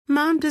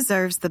Mom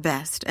deserves the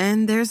best,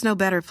 and there's no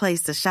better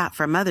place to shop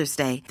for Mother's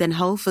Day than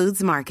Whole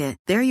Foods Market.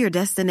 They're your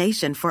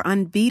destination for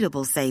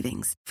unbeatable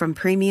savings, from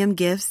premium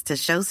gifts to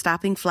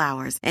show-stopping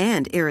flowers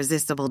and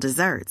irresistible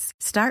desserts.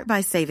 Start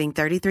by saving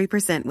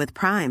 33% with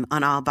Prime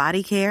on all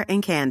body care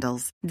and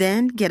candles.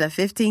 Then get a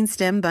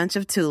 15-stem bunch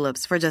of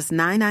tulips for just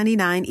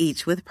 $9.99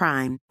 each with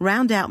Prime.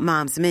 Round out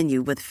Mom's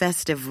menu with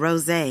festive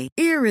rosé,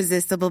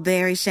 irresistible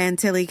berry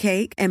chantilly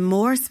cake, and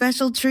more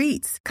special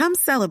treats. Come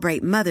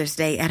celebrate Mother's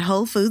Day at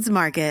Whole Foods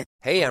Market.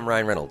 Hey, I'm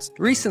Ryan Reynolds.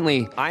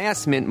 Recently, I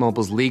asked Mint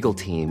Mobile's legal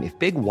team if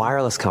big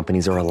wireless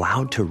companies are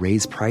allowed to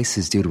raise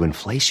prices due to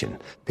inflation.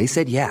 They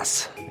said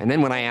yes. And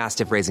then when I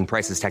asked if raising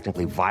prices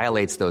technically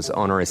violates those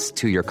onerous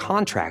two-year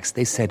contracts,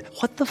 they said,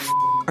 "What the f***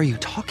 are you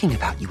talking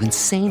about, you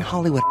insane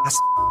Hollywood ass?"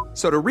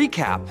 So to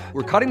recap,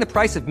 we're cutting the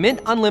price of Mint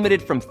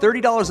Unlimited from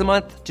 $30 a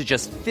month to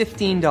just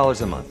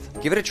 $15 a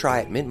month. Give it a try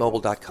at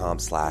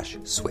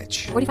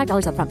mintmobile.com/switch.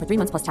 $45 up front for 3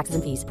 months plus taxes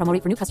and fees. Promo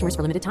rate for new customers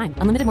for limited time.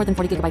 Unlimited more than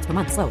 40 gigabytes per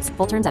month. Slows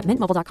full terms at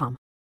mintmobile.com.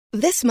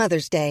 This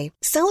Mother's Day,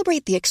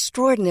 celebrate the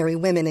extraordinary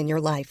women in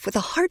your life with a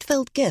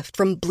heartfelt gift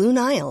from Blue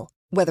Nile.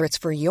 Whether it's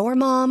for your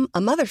mom,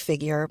 a mother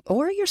figure,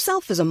 or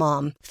yourself as a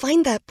mom,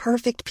 find that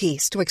perfect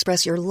piece to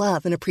express your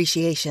love and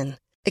appreciation.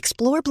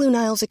 Explore Blue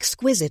Nile's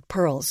exquisite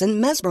pearls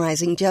and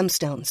mesmerizing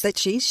gemstones that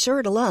she's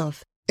sure to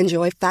love.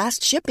 Enjoy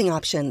fast shipping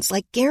options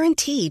like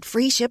guaranteed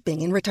free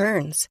shipping and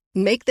returns.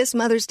 Make this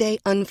Mother's Day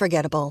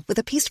unforgettable with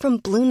a piece from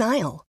Blue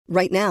Nile.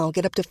 Right now,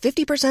 get up to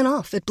 50%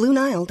 off at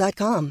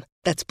BlueNile.com.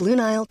 That's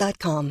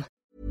BlueNile.com.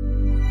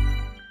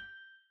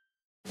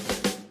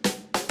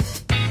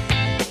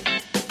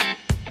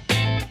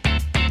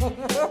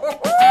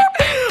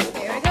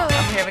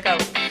 Here we go.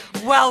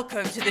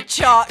 Welcome to the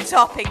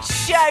chart-topping,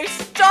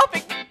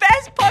 show-stopping,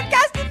 best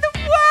podcast in the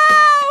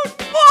world!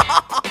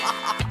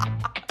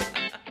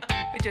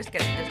 Just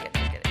get it.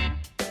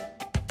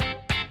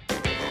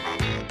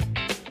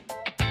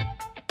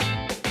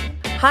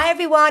 Hi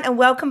everyone, and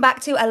welcome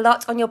back to A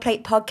Lot on Your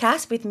Plate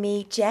podcast with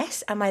me,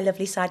 Jess, and my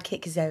lovely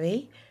sidekick,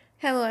 Zoe.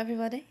 Hello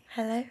everybody.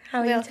 Hello, how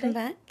are you today? Welcome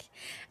back.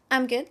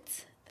 I'm good.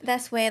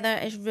 This weather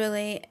is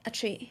really a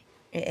treat.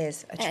 It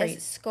is a treat. It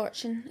is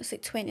scorching. It's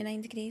like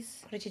 29 degrees.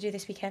 What did you do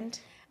this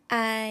weekend?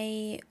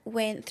 I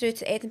went through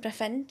to Edinburgh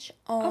Fringe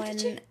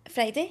on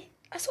Friday.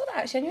 I saw that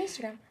actually on your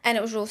Instagram. And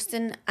it was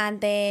roasting, and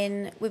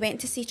then we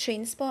went to see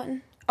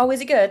Trainspotting. Oh,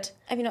 is it good?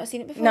 Have you not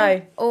seen it before?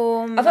 No.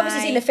 Oh my. I've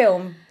obviously seen the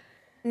film.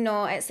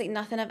 No, it's like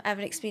nothing I've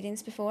ever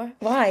experienced before.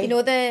 Why? You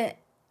know the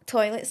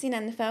toilet scene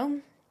in the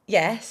film?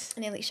 Yes.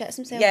 And he like shits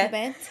himself in the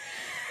bed?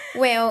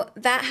 Well,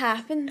 that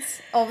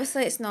happens.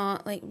 Obviously it's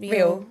not like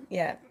real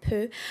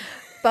poo.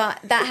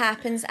 But that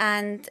happens,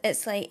 and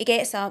it's like he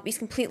gets up, he's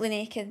completely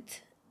naked.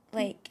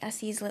 Like, I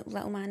see his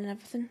little man and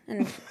everything,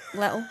 and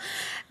little.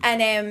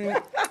 And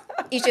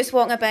he's just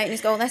walking about and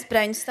he's got all this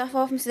brown stuff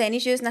off him. So then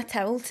he's using a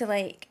towel to,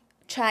 like,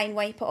 try and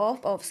wipe it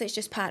off. Obviously, it's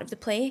just part of the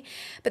play.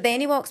 But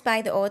then he walks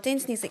by the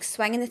audience and he's, like,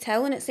 swinging the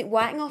towel and it's, like,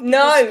 whacking off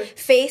people's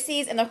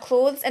faces and their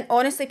clothes. And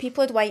honestly,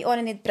 people had white on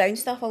and they had brown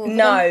stuff all over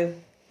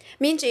them.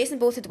 Me and Jason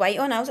both had white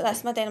on. I was like,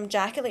 that's my denim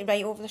jacket, like,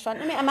 right over the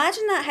front of me.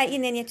 Imagine that hit you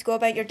and then you had to go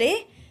about your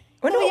day.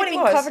 I wonder what it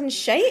was. Covered in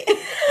shite.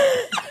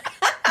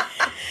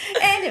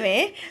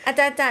 Anyway, I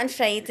did that on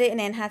Friday and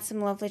then had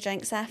some lovely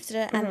drinks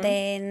after it. And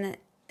then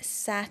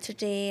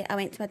Saturday, I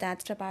went to my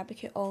dad's for a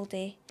barbecue all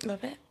day.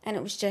 Love it. And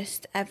it was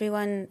just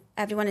everyone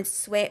had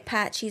sweat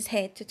patches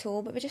head to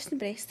toe, but we just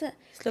embraced it.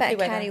 It's lovely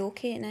bit of weather.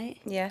 karaoke at night.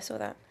 Yeah, I saw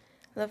that.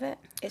 Love it.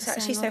 It's I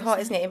actually sang so all hot,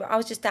 the isn't it? I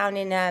was just down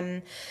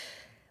in...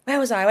 where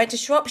was I? I went to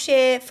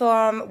Shropshire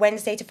from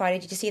Wednesday to Friday.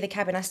 Did you see the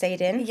cabin I stayed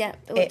in? Yeah,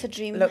 it looked a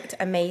dream. Looked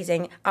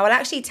amazing. I will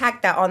actually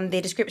tag that on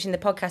the description of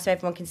the podcast so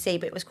everyone can see,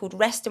 but it was called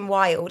Rest and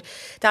Wild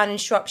down in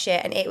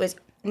Shropshire, and it was,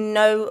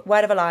 no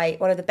word of a lie,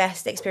 one of the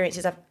best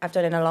experiences I've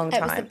done in a long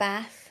time. It was the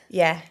bath.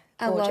 Yeah,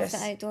 I gorgeous.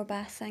 love the outdoor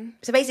bath thing.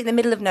 So basically in the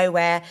middle of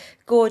nowhere,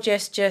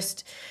 gorgeous,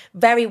 just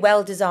very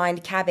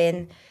well-designed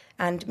cabin.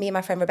 And me and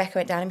my friend Rebecca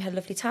went down and we had a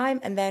lovely time.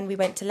 And then we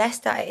went to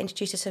Leicester. I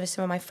introduced us to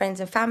some of my friends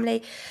and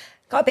family.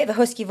 Got a bit of a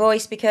husky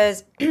voice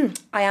because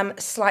I am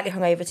slightly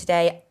hungover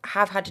today. I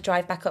have had to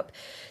drive back up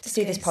to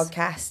do this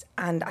podcast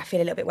and I feel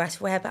a little bit worse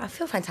for wear, but I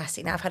feel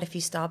fantastic now. I've had a few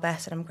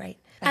starbursts and I'm great.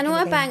 I know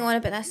I bang on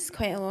about this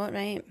quite a lot,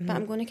 right? But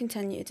I'm going to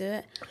continue to do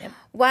it. Yep.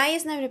 Why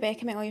is now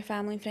Rebecca met all your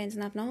family and friends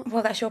and I've not?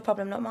 Well, that's your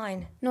problem, not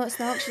mine. No, it's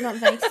not. She's not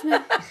invited me.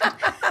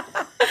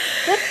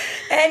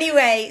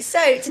 Anyway,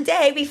 so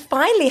today we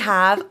finally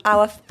have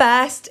our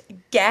first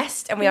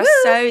guest and we are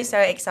so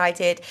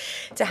excited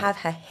to have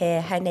her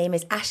here. Her name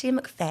is Ashley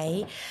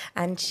McVeigh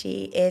and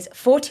she is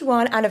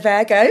 41 and a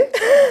Virgo.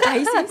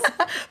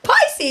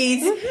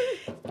 Pisces.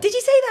 Did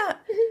you say that?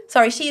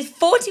 Sorry, she is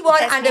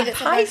 41 and a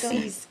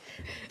Pisces.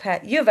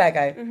 You're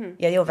Virgo. Mm-hmm.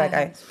 Yeah, you're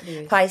Virgo.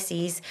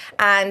 Pisces.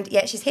 And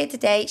yeah, she's here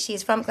today. She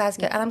is from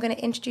Glasgow and I'm going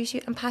to introduce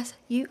you and pass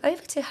you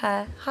over to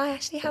her. Hi,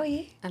 Ashley. How are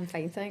you? I'm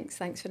fine, thanks.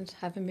 Thanks for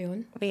having me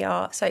on. We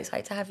are so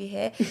excited to have you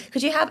here.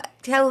 Could you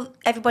tell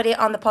everybody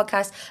on the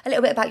podcast a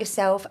little bit about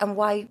yourself and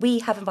why we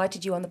have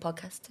invited you on the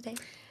podcast today?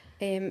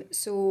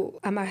 So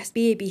I'm a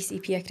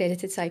BABCP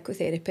accredited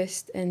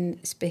psychotherapist and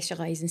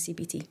specialise in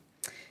CBT.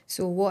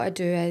 So what I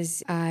do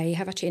is I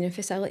have a training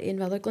facility in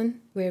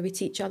Rutherglen where we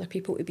teach other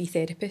people to be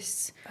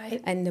therapists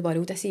in the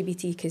world of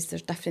CBT, because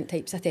there's different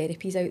types of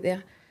therapies out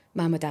there.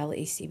 My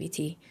modality is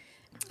CBT.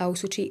 I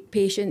also treat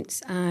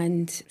patients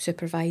and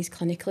supervise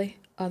clinically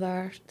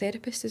other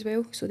therapists as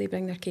well. So they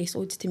bring their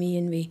caseloads to me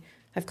and we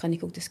have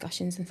clinical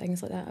discussions and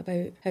things like that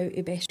about how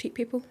to best treat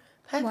people.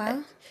 Perfect.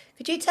 Wow.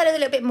 Could you tell us a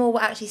little bit more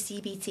what actually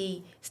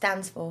CBT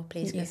stands for,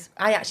 please? Because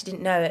I actually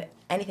didn't know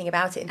anything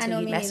about it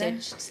until you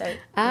messaged. So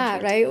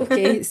right,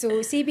 okay. So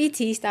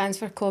CBT stands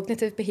for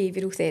Cognitive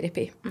Behavioural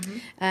Therapy. Mm-hmm.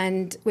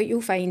 And what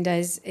you'll find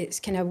is it's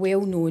kind of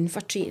well known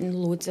for treating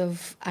loads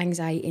of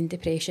anxiety and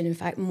depression. In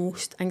fact,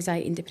 most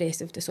anxiety and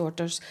depressive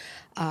disorders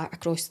are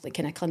across the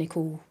kind of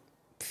clinical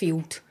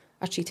field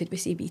are treated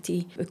with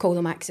CBT. We call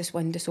them Axis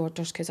 1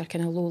 disorders because they're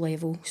kind of low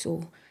level.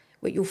 So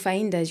what you'll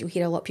find is you'll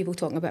hear a lot of people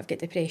talking about I've got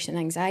depression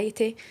and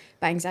anxiety,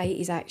 but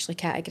anxiety is actually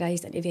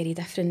categorised into very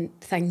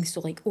different things.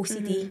 So like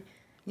OCD,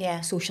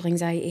 social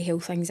anxiety,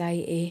 health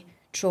anxiety,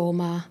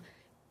 trauma,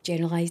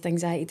 generalised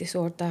anxiety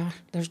disorder,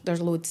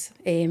 there's loads,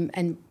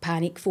 and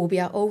panic,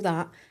 phobia, all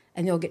that,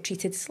 and they all get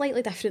treated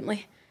slightly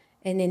differently,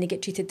 and then they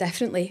get treated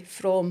differently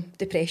from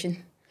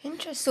depression.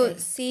 Interesting. So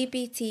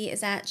CBT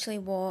is actually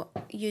what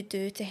you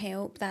do to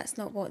help, that's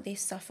not what they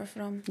suffer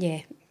from?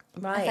 Yeah.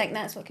 Right. I think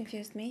that's what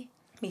confused me.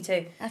 Me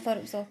too. I thought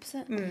it was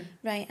opposite.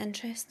 Right,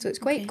 interesting. So it's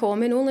quite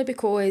common, only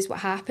because what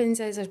happens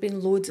is there's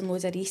been loads and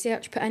loads of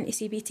research put into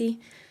CBT.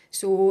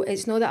 So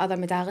it's not that other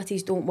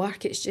modalities don't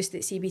work, it's just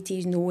that CBT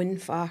is known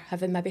for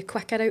having maybe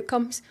quicker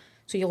outcomes.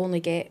 So you'll only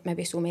get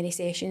maybe so many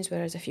sessions,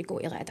 whereas if you go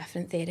to like a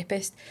different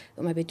therapist,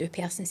 they'll maybe do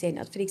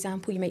person-centred, for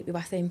example, you might be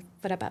with them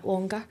for a bit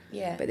longer.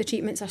 Yeah. But the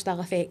treatments are still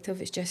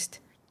effective, it's just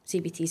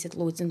CBT's had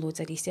loads and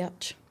loads of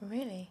research.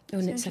 Really?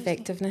 On its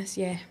effectiveness,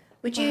 yeah.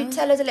 Would you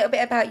tell us a little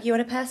bit about you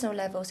on a personal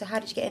level? So how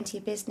did you get into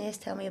your business?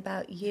 Tell me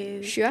about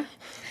you. Sure.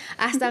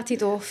 I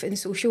started off in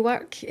social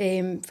work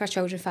for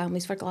children and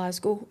families for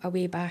Glasgow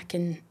way back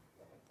in,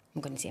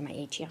 I'm going to say my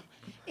age here.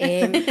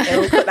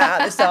 We'll put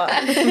that at the start.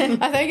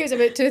 I think it was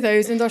about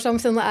 2000 or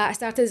something like that. I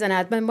started as an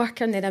admin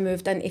worker and then I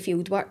moved into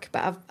field work,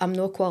 but I'm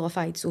no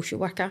qualified social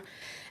worker.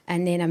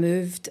 And then I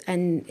moved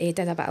and did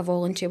a bit of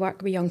volunteer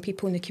work with young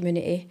people in the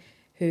community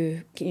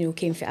who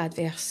came from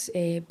adverse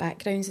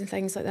backgrounds and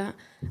things like that.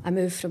 I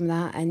moved from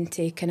that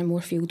into kind of more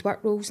field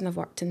work roles, and I've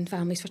worked in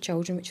families for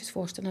children, which is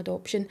foster and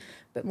adoption,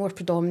 but more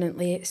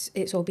predominantly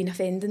it's all been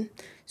offending.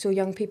 So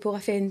young people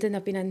offending.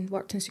 I've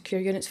worked in secure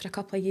units for a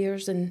couple of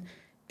years and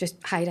just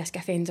high risk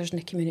offenders in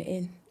the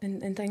community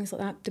and things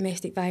like that.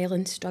 Domestic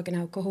violence, drug and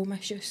alcohol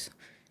misuse.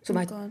 So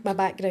my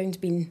background's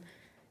been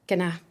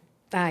kind of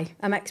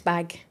a mixed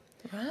bag.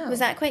 Wow. Was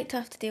that quite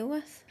tough to deal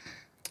with?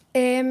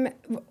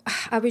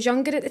 I was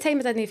younger at the time,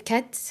 I didn't have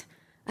kids.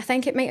 I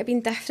think it might have been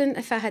different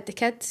if I had the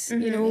kids,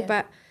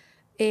 but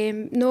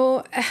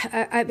no,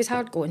 it was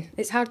hard going.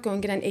 It's hard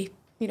going getting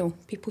into,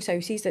 people's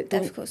houses that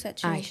don't... Difficult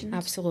situations. Aye,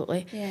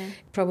 absolutely. Yeah.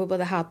 Probably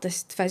the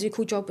hardest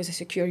physical job was a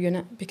secure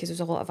unit because there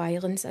was a lot of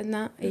violence in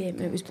that.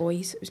 It was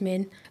boys, it was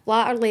men.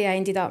 Latterly, I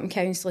ended up in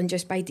counselling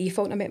just by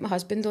default. I met my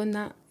husband on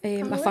that,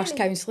 first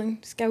counselling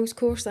skills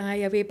course,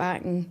 way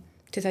back in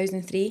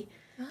 2003.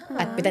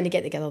 We didn't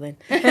get together then.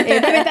 But we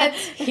did.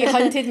 He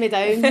hunted me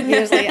down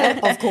years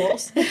later, of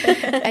course.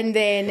 And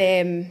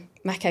then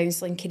my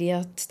counselling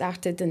career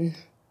started and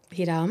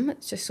here I am.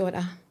 It's just sort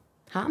of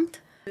happened.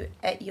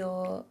 At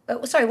your...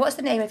 what's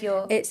the name of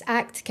your... It's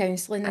ACT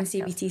Counselling and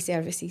CBT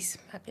Services.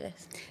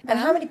 Fabulous. And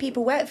how many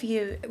people work for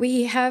you?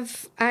 We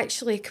have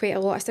actually quite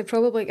a lot. I said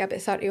probably about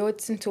 30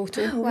 odds in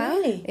total. Oh,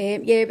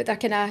 really? Yeah, but they're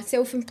kind of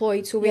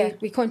self-employed, so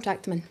we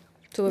contract them in.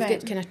 So we've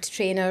got kind of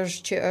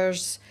trainers,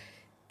 tutors,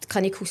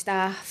 clinical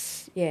staff,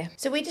 yeah.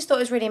 So we just thought it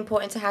was really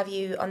important to have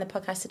you on the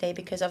podcast today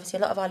because obviously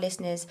a lot of our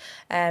listeners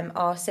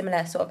are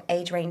similar sort of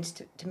age range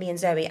to me and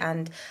Zoe,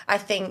 and I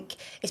think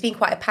it's been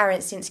quite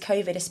apparent since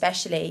COVID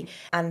especially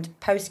and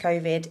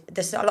post-COVID,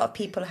 there's a lot of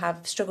people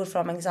have struggled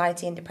from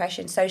anxiety and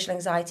depression, social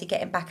anxiety,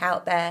 getting back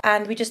out there,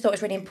 and we just thought it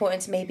was really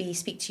important to maybe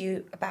speak to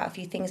you about a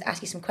few things,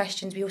 ask you some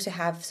questions. We also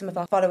have some of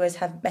our followers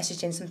have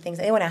messaged in some things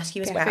that they want to ask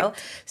you as well.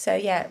 So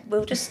yeah,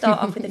 we'll just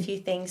start off with a few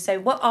things. So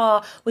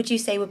what would you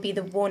say would be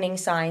the warning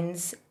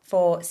signs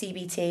for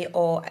CBT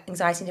or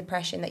anxiety and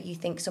depression that you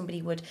think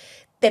somebody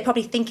they're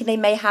probably thinking they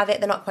may have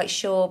it, they're not quite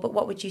sure, but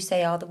what would you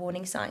say are the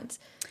warning signs?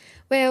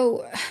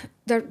 Well,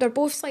 they're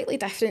both slightly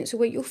different. So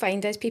what you'll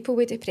find is people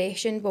with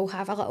depression will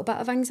have a little bit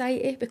of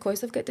anxiety because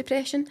they've got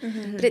depression,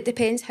 but it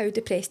depends how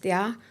depressed they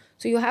are.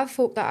 So you'll have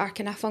folk that are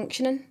kind of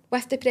functioning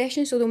with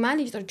depression, so they'll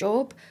manage their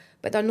job,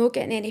 but they're not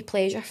getting any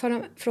pleasure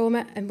from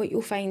it. And what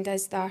you'll find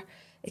is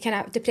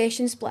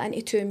depression split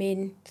into two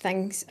main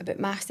things about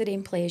mastery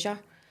and pleasure.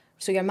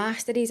 So your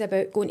mastery is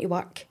about going to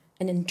work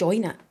and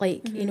enjoying it,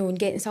 and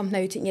getting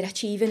something out and you're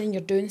achieving and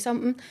you're doing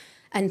something.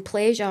 And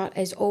pleasure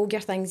is all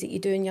your things that you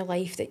do in your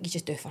life that you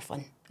just do for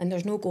fun. And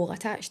there's no goal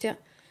attached to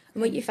it.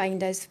 And what you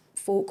find is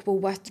folk will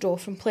withdraw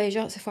from pleasure.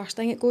 It's the first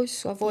thing it goes,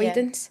 so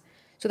avoidance.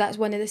 So that's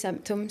one of the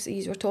symptoms that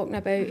you were talking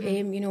about.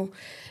 You know,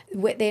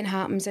 what then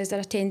happens is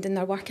they're attending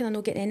their work and they're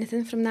not getting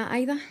anything from that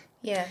either.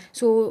 Yeah.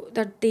 So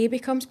their day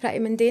becomes pretty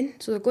mundane.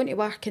 So they're going to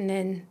work and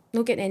then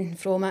not getting anything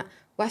from it,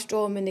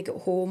 withdrawing when they get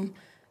home.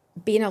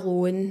 Being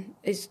alone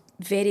is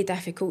very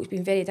difficult. It's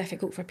been very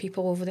difficult for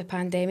people over the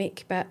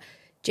pandemic, but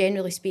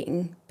generally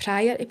speaking,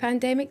 prior to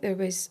pandemic, there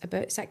was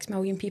about 6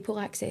 million people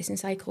accessing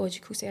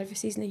psychological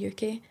services in the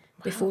UK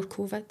before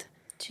COVID.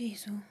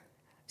 Jeez.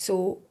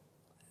 So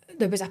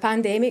there was a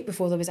pandemic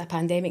before there was a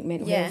pandemic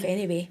mental health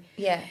anyway.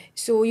 Yeah.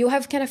 So you'll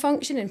have kind of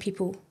functioning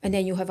people, and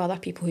then you'll have other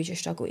people who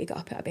just struggle to get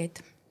up out of bed.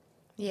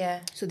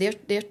 Yeah. So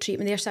their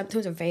treatment, their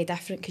symptoms are very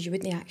different because you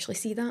wouldn't actually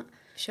see that.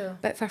 Sure.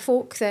 But for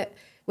folk that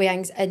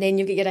and then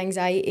you get your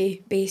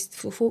anxiety based,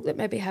 so folk that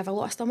maybe have a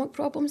lot of stomach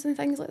problems and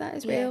things like that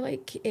as well,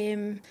 like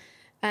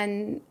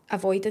and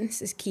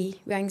avoidance is key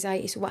with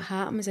anxiety. So what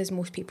happens is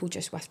most people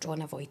just withdraw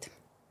and avoid.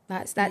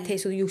 That's that.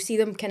 So you'll see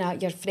them kind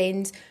of, your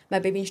friends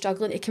maybe been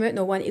struggling to come out and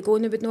not want to go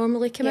and they would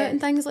normally come out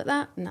and things like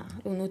that. Nah,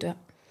 they'll not do it.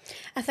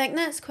 I think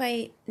that's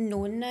quite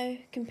known now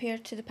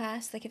compared to the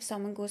past. Like if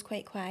someone goes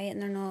quite quiet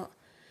and they're not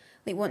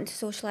like wanting to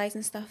socialise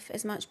and stuff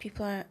as much,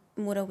 people are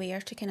more aware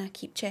to kind of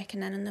keep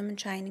checking in on them and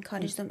try and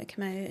encourage them to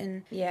come out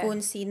and go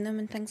and see them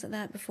and things like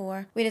that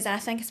before. Whereas I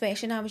think,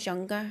 especially when I was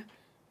younger,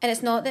 and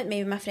it's not that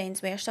maybe my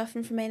friends were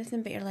suffering from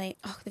anything, but you're like,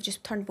 oh, they've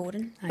just turned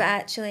boring. But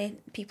actually,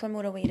 people are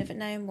more aware of it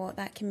now and what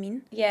that can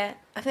mean. Yeah,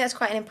 I think that's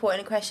quite an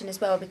important question as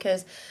well,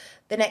 because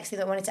the next thing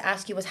that I wanted to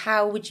ask you was,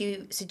 how would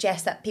you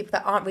suggest that people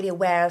that aren't really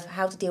aware of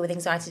how to deal with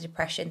anxiety,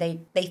 depression,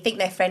 they think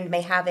their friend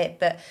may have it,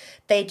 but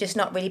they're just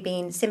not really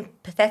being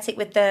sympathetic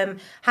with them.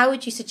 How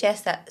would you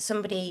suggest that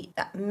somebody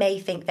that may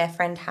think their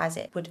friend has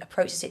it would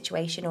approach the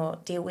situation or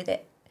deal with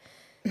it?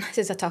 This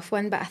is a tough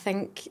one, but I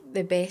think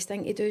the best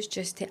thing to do is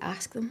just to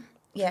ask them.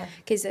 Yeah.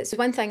 Because it's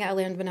one thing I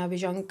learned when I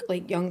was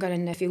younger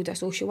in the field of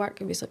social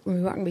work. It was like when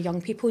we were working with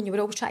young people and you were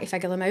always trying to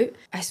figure them out.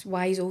 This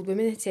wise old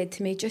woman had said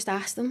to me, just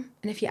ask them.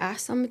 And if you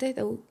ask somebody,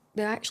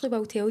 they actually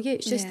will tell you.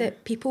 It's just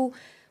that people,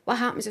 what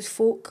happens is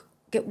folk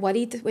get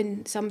worried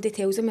when somebody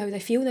tells them how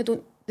they feel and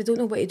they don't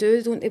know what to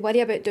do. They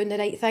worry about doing the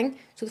right thing.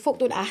 So the folk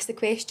don't ask the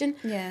question.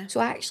 Yeah. So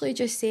actually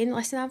just saying,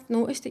 listen, I've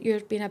noticed that you're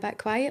being a bit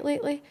quiet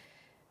lately.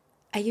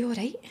 Are you all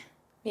right?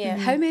 Yeah.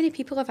 How many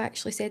people have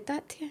actually said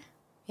that to you?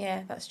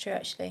 Yeah, that's true,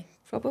 actually.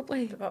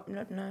 Probably.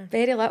 No.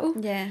 Very little.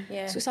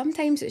 Yeah. So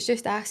sometimes it's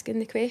just asking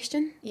the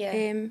question.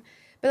 Yeah.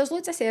 But there's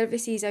loads of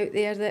services out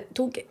there that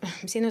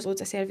I'm saying there's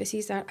loads of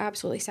services that are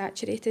absolutely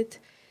saturated.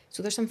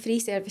 So there's some free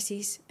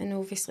services, and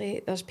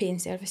obviously there's paying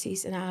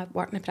services, and I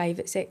work in the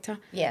private sector.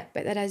 Yeah.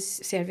 But there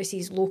is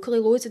services locally,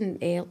 loads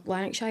in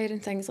Lanarkshire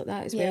and things like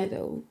that as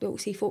well, that'll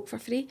see folk for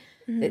free,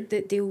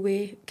 that deal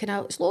with kind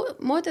of slow,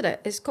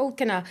 moderate. It's called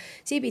kind of,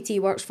 CBT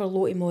works for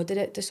low to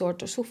moderate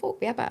disorders, so folk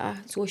with a bit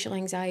of social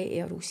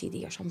anxiety or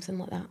OCD or something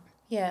like that.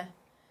 Yeah.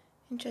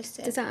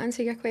 Interesting. Does that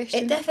answer your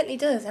question? It definitely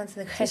does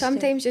answer the question. So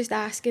sometimes just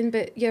asking,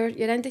 but your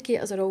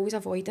indicators are always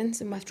avoidance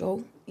and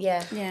withdrawal.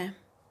 Yeah. Yeah.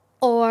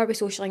 Or with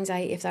social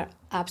anxiety if they're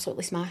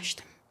absolutely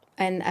smashed.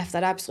 And if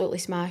they're absolutely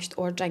smashed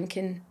or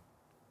drinking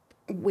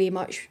way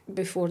much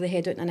before they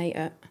head out on a night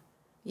out.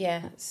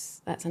 Yeah.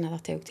 That's another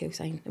telltale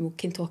sign. And we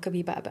can talk a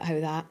wee bit about how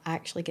that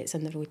actually gets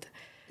in the road.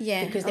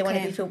 Yeah. Because they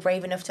want to feel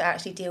brave enough to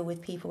actually deal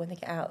with people when they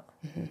get out.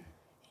 Mm-hmm.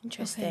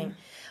 Interesting. Okay.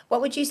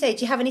 What would you say?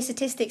 Do you have any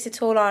statistics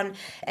at all on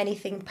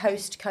anything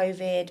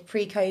post-COVID,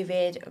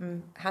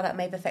 pre-COVID, how that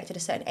may have affected a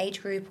certain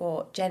age group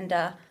or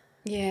gender?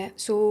 Yeah,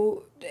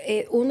 so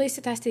only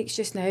statistics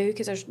just now,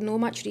 because there's no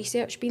much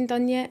research being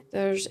done yet.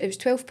 It was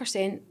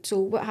 12%. So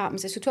what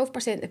happens is,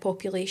 12% of the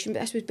population, but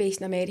this was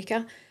based in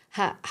America,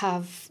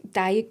 have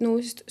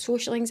diagnosed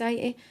social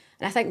anxiety.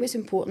 And I think what's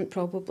important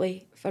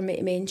probably for me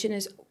to mention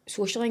is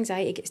social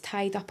anxiety gets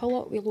tied up a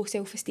lot with low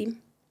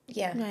self-esteem.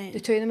 Yeah. Right.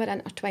 The two of them are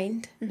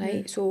intertwined,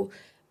 right? So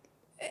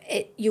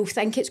you'll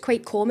think it's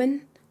quite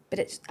common, but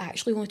it's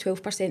actually only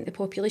 12% of the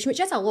population, which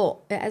is a lot.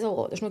 It is a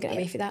lot. There's no getting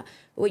away from that.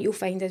 But what you'll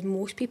find is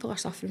most people are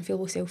suffering from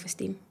low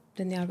self-esteem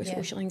than they are with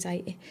social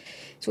anxiety.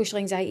 Social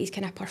anxiety is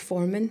kind of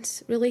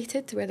performance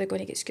related, where they're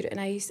going to get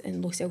scrutinised,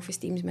 and low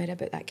self-esteem is more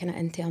about that kind of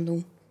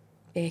internal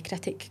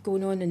critic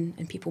going on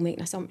and people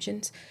making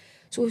assumptions.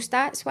 So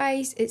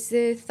stats-wise, it's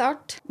the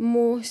third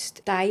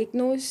most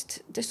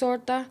diagnosed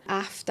disorder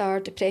after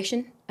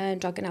depression and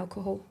drug and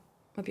alcohol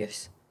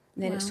abuse.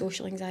 And then it's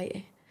social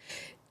anxiety.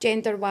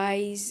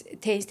 Gender-wise,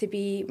 it tends to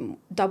be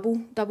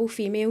double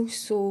females,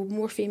 so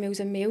more females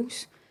than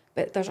males.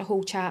 But there's a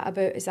whole chat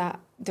about is that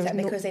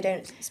because they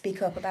don't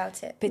speak up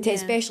about it. But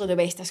especially the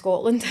west of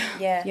Scotland.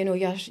 Yeah. You're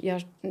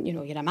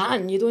a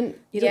man. You don't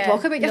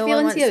talk about your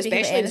feelings here,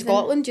 especially in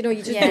Scotland. You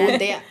just don't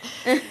dare.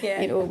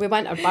 Yeah. We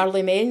want our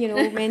burly men.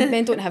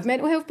 Men don't have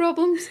mental health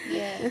problems.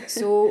 Yeah.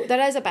 So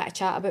there is a bit of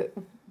chat about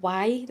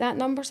why that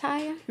number's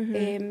higher,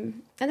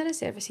 and there is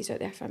services out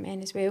there for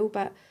men as well.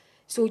 But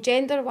so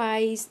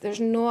gender-wise, there's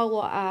not a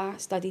lot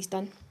of studies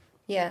done.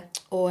 Yeah.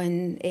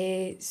 On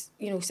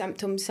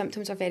symptoms.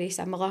 Symptoms are very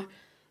similar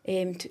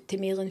to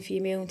male and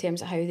female in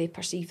terms of how they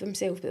perceive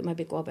themselves, but they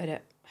maybe go about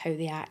it, how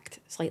they act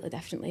slightly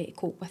differently to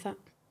cope with it.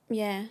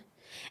 Yeah.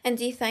 And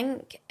do you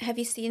think, have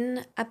you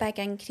seen a big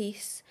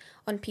increase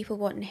on people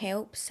wanting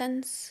help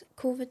since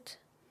COVID?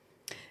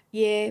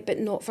 Yeah, but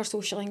not for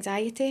social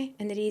anxiety.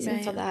 And the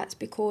reason for that's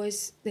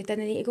because they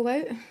didn't need to go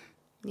out.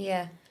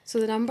 Yeah. So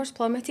the numbers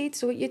plummeted.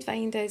 So what you'd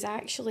find is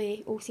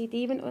actually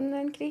OCD went on the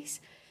increase.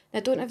 I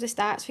don't have the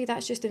stats for you,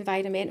 that's just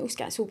environmental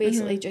stats. So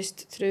basically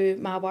just through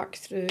my work,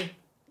 through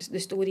the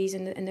stories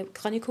and the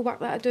clinical work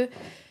that I do,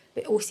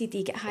 but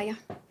OCD get higher.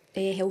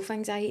 Health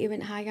anxiety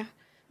went higher.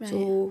 Right.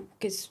 So,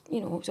 because,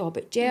 it's all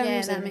about germs.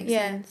 Yeah, that makes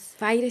sense.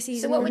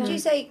 Viruses. So what would you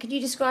say, could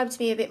you describe to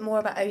me a bit more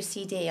about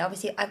OCD?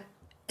 Obviously,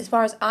 as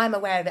far as I'm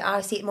aware of it,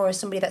 I see it more as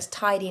somebody that's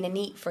tidy and a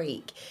neat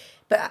freak.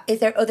 But is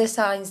there other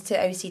signs to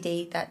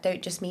OCD that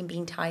don't just mean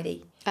being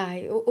tidy?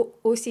 Aye,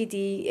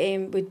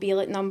 OCD would be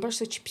like numbers.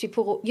 So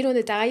people,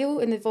 the dial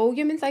and the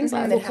volume and things like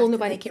that. And they'll have to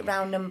make it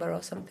round number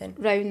or something.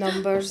 Round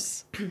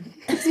numbers.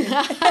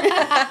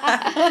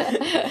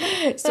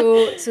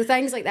 so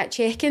things like that,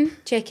 checking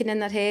in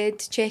their head,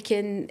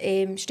 checking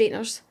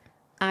straighteners,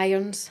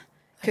 irons,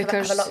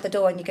 cookers. Have a lock the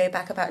door and you go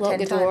back about 10 times.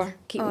 Lock the door,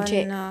 keep them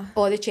checked. No.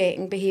 All the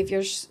checking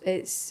behaviours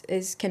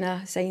is kind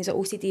of signs of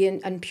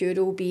OCD, and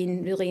Puro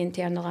being really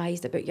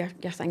internalised about your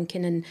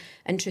thinking, and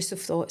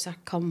intrusive thoughts are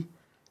come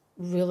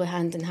really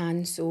hand in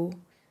hand. So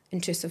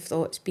intrusive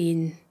thoughts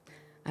being,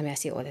 I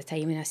say it all the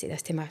time, and I say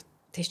this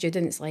to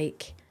students,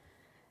 like,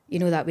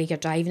 that way you're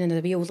driving and there's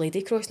a wee old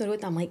lady crossing the road,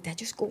 and I'm like, did I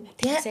just go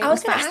 10 seconds I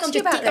was going to ask you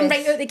about this. I'm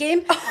right out the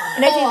game.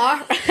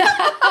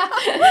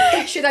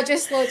 Or should I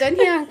just slow down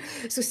here?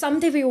 So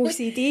somebody with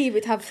OCD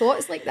would have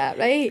thoughts like that,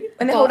 right?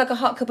 When they hold like a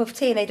hot cup of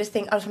tea and they just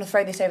think, I just want to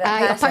throw this over that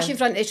person. I'll push in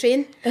front of the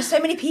train. There's so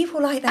many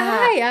people like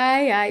that.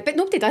 Aye. But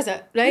nobody does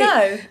it, right?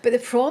 No. But the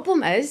problem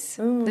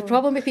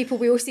with people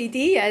with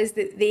OCD is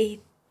that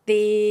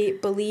they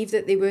believe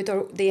that they would,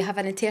 or they have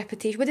an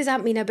interpretation. What does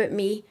that mean about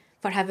me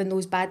for having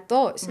those bad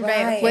thoughts?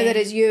 Right. Whether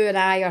it's you or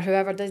I or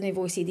whoever doesn't have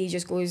OCD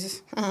just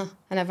goes, I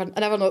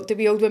never knocked the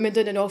wee old woman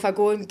down, and off I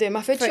go and do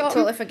my food shopping.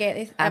 Totally forget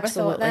they ever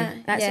thought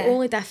that. That's the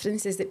only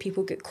difference, is that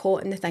people get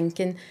caught in the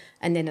thinking,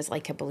 and then there's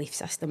like a belief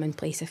system in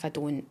place. If I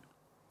don't,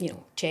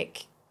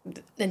 check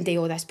and do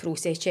all this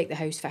process, check the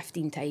house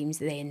 15 times,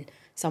 then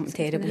something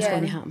terrible is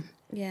going to happen.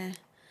 Yeah.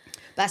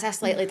 That's a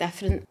slightly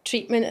different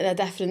treatment and a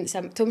different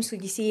symptom. So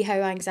you see how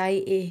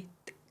anxiety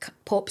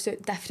pops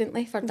out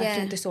differently for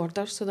different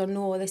disorders, so they're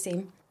not all the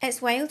same.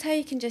 It's wild how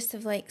you can just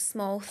have like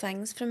small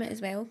things from it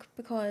as well,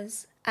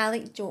 because I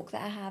like joke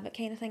that I have it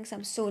kind of thing, so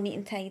I'm so neat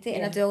and tidy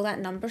and I do all that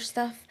number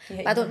stuff,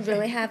 but I don't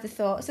really have the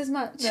thoughts as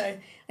much. No.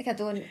 Like, I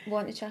don't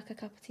want to chuck a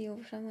cup of tea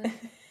over someone.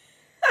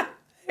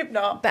 Hope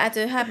not. But I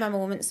do have my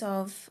moments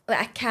of, like,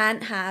 I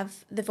can't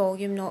have the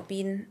volume not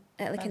being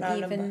at like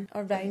an even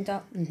or round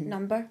up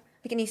number.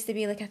 Like, it needs to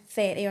be like a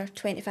 30 or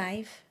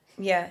 25.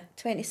 Yeah.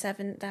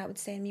 27, that would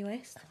send me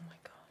west. Oh my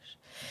gosh.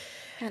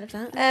 Can't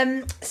have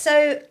that.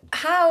 So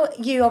how,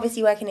 you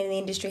obviously working in the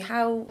industry,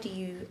 how do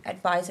you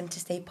advise them to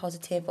stay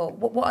positive, or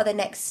what are the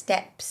next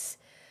steps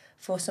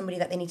for somebody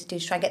that they need to do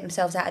to try and get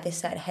themselves out of this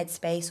certain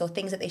headspace, or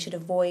things that they should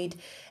avoid?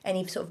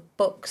 Any sort of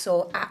books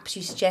or apps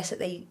you suggest that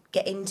they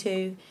get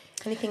into?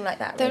 Anything like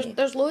that? Really?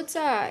 There's loads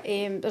of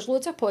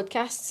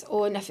podcasts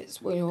on, if it's,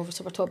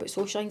 obviously we're talking about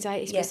social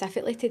anxiety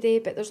specifically today,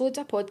 but there's loads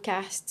of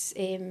podcasts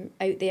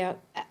out there.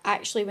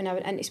 Actually, when I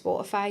went into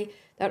Spotify,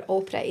 they're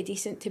all pretty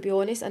decent, to be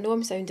honest. I know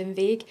I'm sounding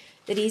vague.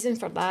 The reason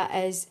for that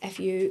is,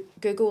 if you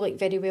Google like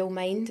Very Well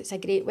Mind, it's a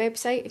great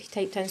website. If you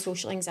typed in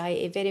social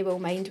anxiety, Very Well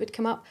Mind would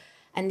come up,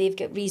 and they've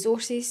got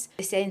resources.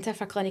 The Centre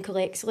for Clinical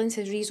Excellence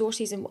has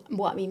resources, and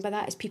what I mean by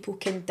that is people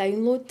can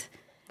download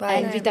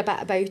and read a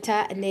bit about it,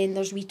 and then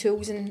there's wee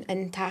tools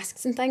and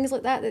tasks and things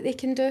like that they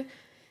can do.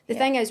 The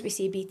thing is, with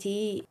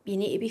CBT, you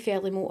need to be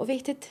fairly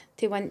motivated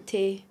to want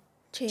to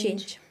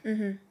change.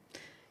 Mm-hmm.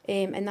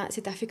 And that's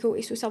a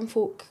difficulty. So some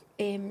folk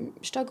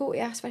struggle to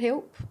ask for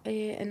help,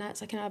 and that's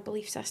like in our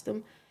belief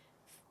system.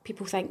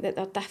 People think that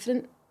they're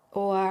different,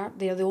 or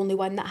they're the only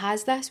one that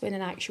has this, when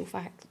in actual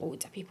fact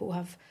loads of people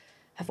have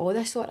all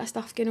this sort of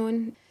stuff going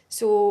on.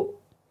 So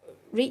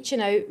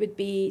reaching out would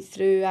be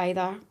through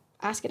either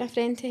asking a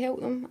friend to help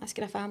them,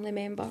 asking a family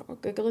member, or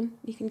Googling.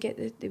 You can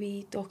get the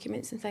wee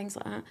documents and things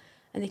like that,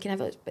 and they can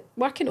have it. But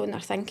working on their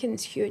thinking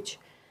is huge.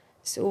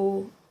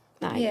 So,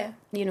 I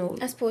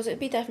suppose it would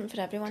be different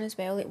for everyone as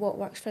well, like what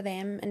works for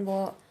them and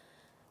what,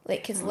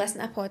 like, because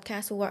listening to a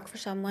podcast will work for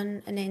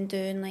someone, and then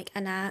doing like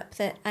an app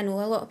that, I know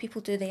a lot of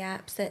people do the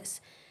apps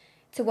that's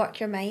to work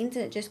your mind,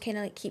 and it just kind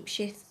of like keeps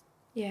you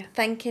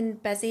thinking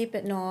busy,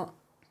 but not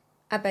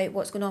about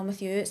what's going on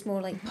with you. It's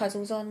more like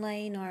puzzles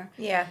online, or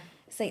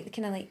it's like the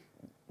kind of like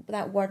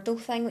that Wordle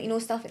thing,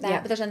 like, stuff like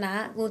that. But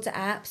there's loads of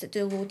apps that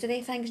do loads of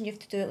these things, and you have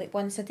to do it like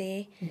once a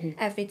day,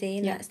 every day,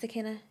 and that's to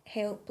kind of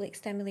help like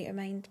stimulate your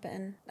mind, but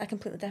in a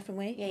completely different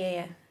way.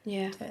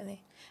 Yeah,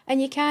 totally.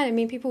 And you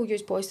can, people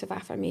use positive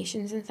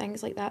affirmations and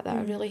things like that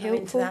are really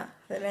helpful. I'm into that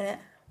for the minute.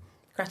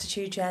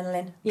 Gratitude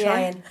journaling.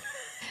 Trying.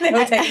 They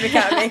won't take the mick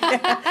out of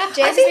me.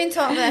 Jess has been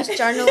talking about this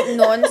journal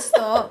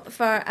non-stop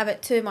for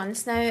about 2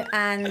 months now,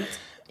 and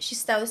She's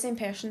still the same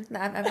person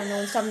that I've ever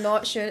known, so I'm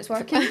not sure it's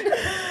working.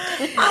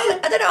 I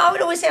don't know, I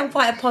would always say I'm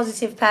quite a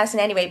positive person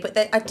anyway, but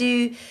I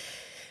do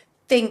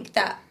think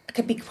that I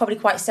could be probably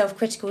quite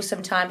self-critical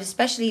sometimes,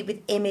 especially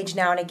with image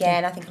now and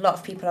again. I think a lot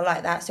of people are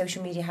like that.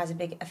 Social media has a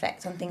big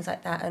effect on things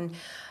like that, and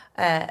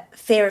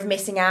fear of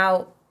missing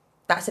out,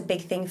 that's a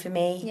big thing for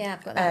me. Yeah,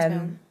 I've got that as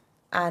well.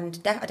 And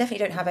I definitely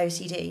don't have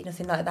OCD,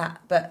 nothing like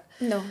that. But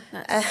no,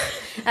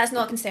 that's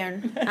not a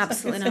concern.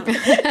 Absolutely not.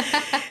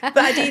 But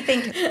I do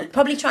think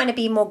probably trying to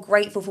be more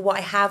grateful for what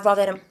I have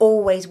rather than I'm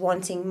always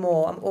wanting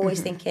more. I'm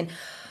always thinking,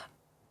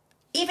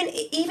 even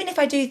if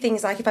I do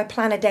things like if I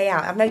plan a day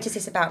out, I've noticed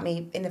this about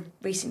me in the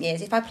recent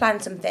years. If I plan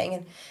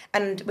something,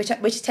 and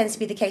which tends to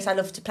be the case, I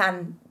love to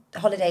plan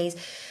holidays.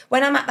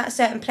 When I'm at that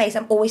certain place,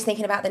 I'm always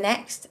thinking about the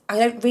next. I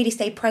don't really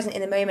stay present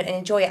in the moment and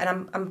enjoy it,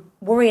 and I'm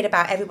worried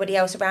about everybody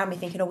else around me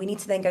thinking, oh, we need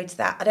to then go to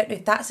that. I don't know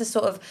if that's a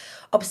sort of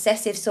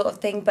obsessive sort of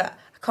thing, but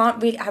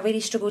I really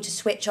struggle to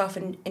switch off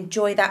and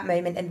enjoy that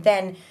moment and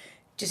then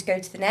just go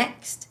to the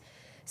next.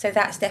 So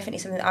that's definitely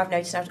something that I've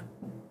noticed.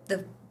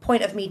 The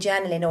point of me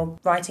journaling or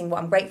writing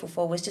what I'm grateful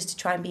for was just to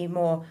try and be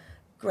more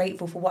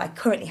grateful for what I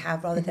currently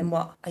have rather than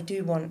what I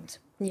do want.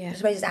 Yeah. I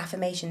suppose it's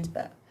affirmations,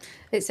 but...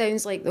 It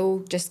sounds like,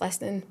 though, just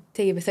listening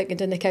to you thinking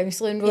down the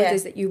counselling road,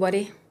 is that you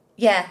worry.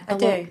 Yeah, I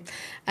do.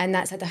 And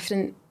that's a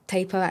different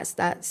type of...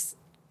 That's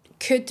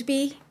could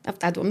be... I'm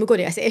not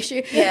going to assess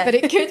you, yeah. but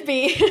it could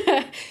be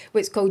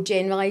what's called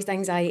generalised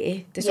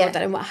anxiety disorder.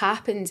 Yeah. And what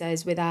happens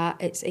is with that,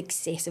 it's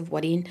excessive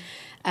worrying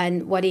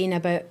and worrying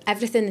about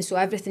everything. So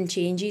everything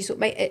changes. So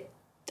it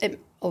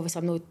obviously,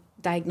 I'm not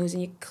diagnosing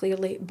you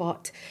clearly,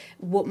 but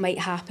what might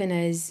happen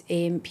is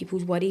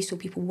people's worries. So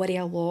people worry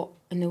a lot,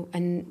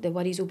 and the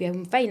worries will be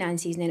on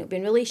finances, and then it'll be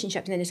in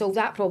relationships, and then they solve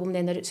that problem,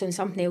 then it's on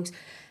something else,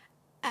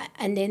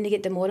 and then they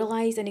get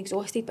demoralised and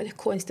exhausted by the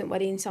constant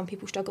worrying. Some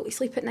people struggle to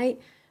sleep at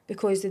night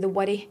because of the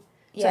worry.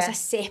 So it's a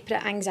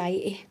separate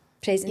anxiety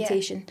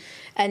presentation. Yeah.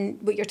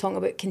 And what you're talking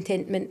about,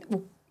 contentment,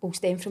 will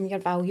stem from your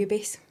value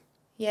base.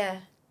 Yeah.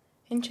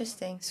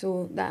 Interesting.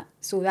 So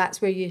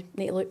that's where you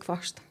need to look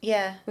first.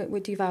 Yeah.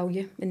 What do you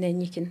value? And then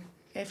you can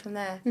go from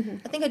there. Mm-hmm.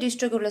 I think I do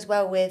struggle as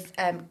well with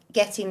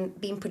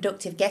being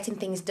productive, getting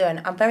things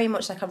done. I'm very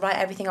much like I write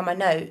everything on my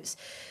notes,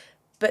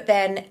 but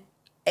then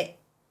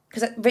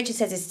because Richard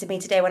says this to me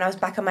today when I was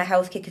back on my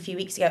health kick a few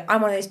weeks ago.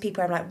 I'm one of those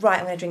people where I'm like, right,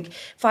 I'm going to drink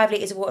 5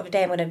 litres of water a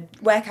day. I'm going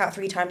to work out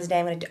 3 times a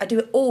day. I do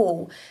it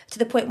all to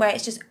the point where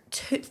it's just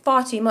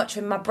far too much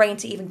for my brain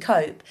to even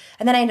cope.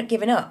 And then I end up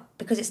giving up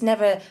because it's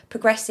never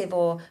progressive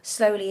or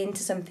slowly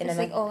into something. It's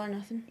like all or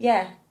nothing.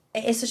 Yeah.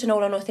 It is such an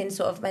all or nothing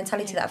sort of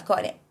mentality that I've got,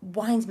 and it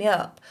winds me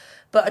up.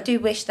 But I do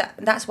wish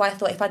that's why I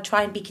thought if I'd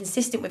try and be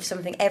consistent with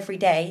something every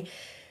day.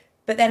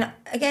 But then,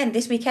 again,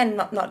 this weekend,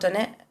 not done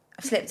it.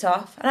 I've slipped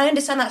off, and I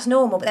understand that's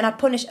normal. But then I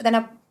punish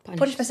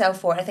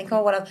myself for it. I think,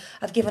 oh well,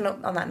 I've given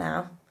up on that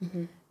now,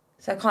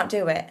 so I can't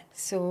do it.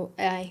 So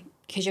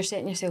because you're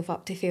setting yourself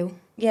up to fail.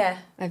 Yeah.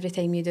 Every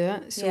time you do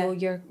it, so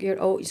you're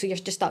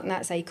just stuck in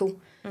that cycle.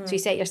 So you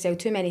set yourself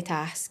too many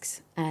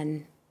tasks,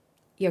 and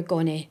you're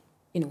gonna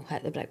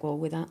hit the brick wall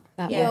with that.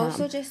 You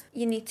also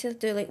you need to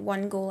do like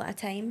one goal at a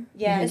time.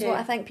 Yeah, is what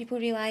I think people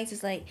realise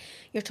is like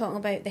you're talking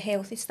about the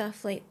healthy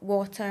stuff like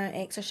water,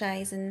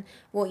 exercise, and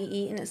what you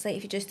eat, and it's like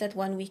if you just did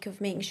 1 week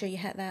of making sure you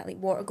hit that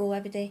like water goal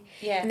every day,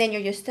 and then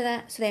you're used to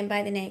that. So then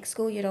by the next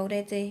goal, you're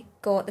already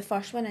got the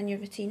first one in your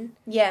routine.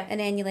 Yeah, and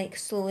then you like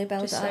slowly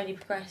build just it slowly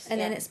up, progress, and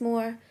then it's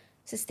more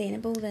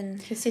sustainable than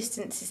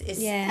consistency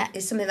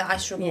is something that I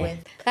struggle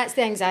with. That's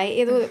the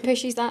anxiety though that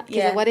pushes that.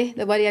 Because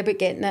the worry about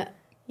getting it.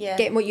 Yeah.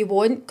 Getting what you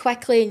want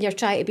quickly, and you're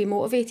trying to be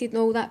motivated and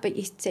all that, but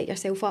you set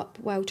yourself up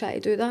while trying to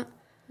do that.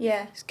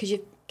 Yeah.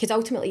 Because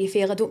ultimately you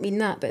fail. I don't mean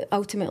that, but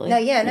ultimately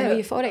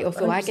you fall right off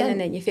the wagon and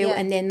then you fail,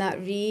 and then that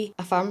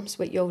reaffirms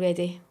what you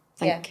already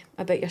think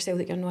about yourself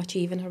that you're not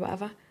achieving or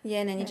whatever. Yeah,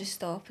 and then you just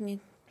stop and you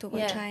don't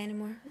want to try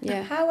anymore.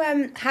 Yeah.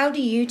 How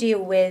do you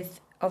deal with,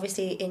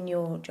 obviously in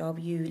your job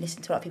you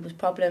listen to a lot of people's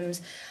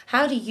problems,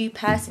 how do you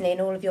personally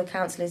and all of your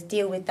counsellors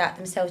deal with that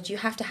themselves? Do you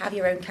have to have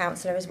your own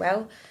counsellor as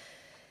well?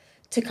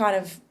 To kind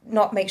of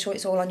not make sure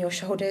it's all on your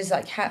shoulders,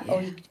 like have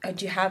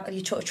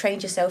you sort of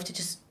trained yourself to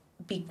just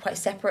be quite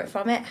separate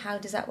from it? How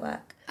does that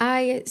work?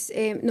 It's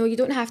no, you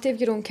don't have to have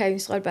your own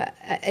counsellor, but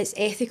it's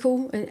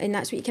ethical, and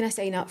that's what you kind of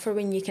sign up for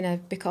when you kind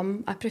of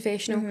become a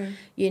professional. Mm-hmm.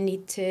 You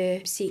need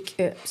to seek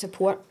out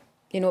support.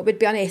 It would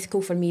be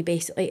unethical for me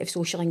basically to have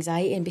social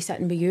anxiety and be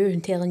sitting with you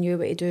and telling you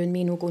what to do and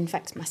me not go and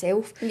fix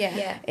myself.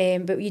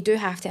 But you do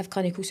have to have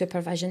clinical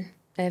supervision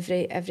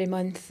every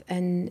month.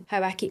 And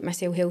how I keep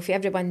myself healthy,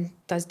 everyone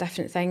does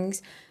different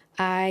things.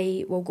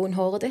 I will go on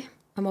holiday.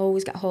 I'm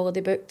always got holiday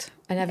booked,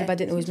 and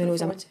everybody knows me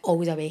knows I'm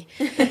always away.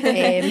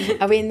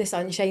 Away in the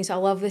sunshine, so I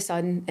love the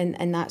sun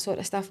and that sort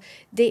of stuff.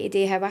 Day to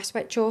day, how I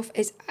switch off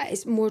is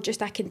more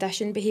just a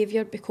conditioned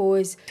behaviour,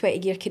 because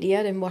 20-year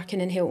career and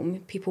working and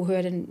helping people who are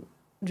in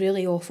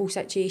really awful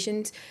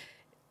situations,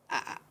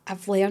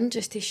 I've learned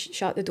just to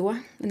shut the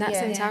door, and that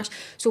sounds harsh.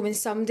 So when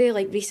somebody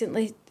like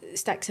recently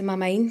sticks in my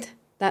mind,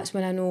 that's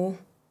when I know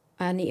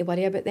I need to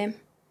worry about them.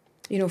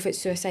 you know, if it's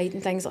suicide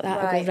and things like that,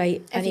 I'll go,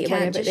 right, I need to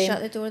worry about them. Shut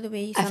the door the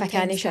way if I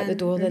can't shut the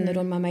door, then they're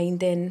on my mind,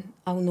 then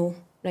I'll know,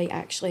 right,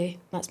 actually,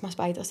 that's my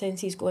spider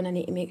senses going. I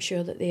need to make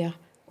sure that they're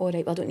all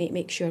right. Well, I don't need to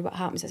make sure. What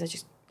happens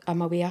is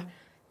I'm aware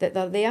that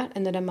they're there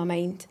and they're in my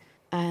mind,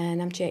 and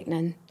I'm checking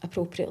in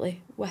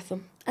appropriately with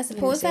them. I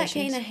suppose that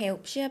kind of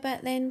helps you a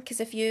bit then,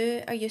 because if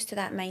you are used to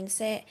that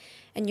mindset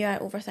and you are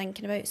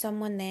overthinking about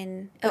someone,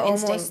 then it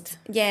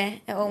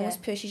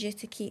almost pushes you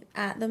to keep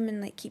at them and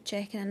like keep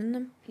checking in on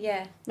them.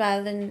 Yeah.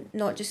 Rather than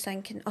not just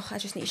thinking, oh, I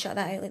just need to shut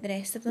that out like the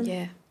rest of them.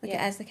 Yeah. Like it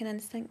is like an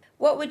instinct.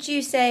 What would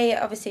you say,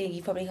 obviously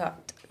you've probably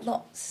got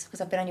lots, because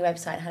I've been on your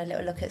website and had a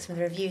little look at some of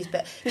the reviews,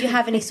 but do you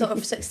have any sort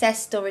of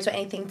success stories or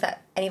anything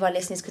that any of our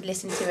listeners could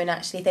listen to, and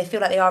actually if they feel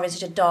like they are in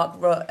such a dark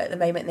rut at the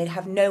moment and they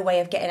have no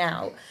way of getting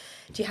out,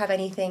 do you have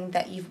anything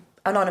that you've,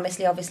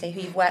 anonymously obviously,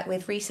 who you've worked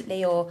with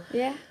recently or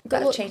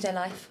that have changed their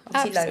life?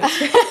 Obviously loads.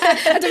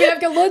 I don't mean I've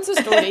got loads of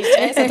stories,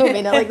 Jess, I don't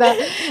mean it like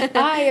that.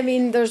 I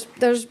mean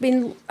there's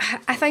been,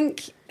 I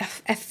think,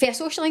 if from a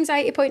social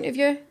anxiety point of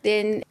view,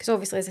 then, because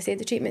obviously as I said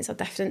the treatments are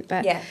different,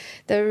 but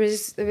there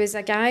was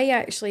a guy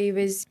actually, who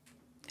was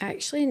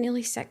actually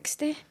nearly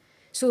 60.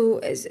 So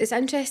it's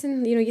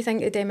interesting, you know, you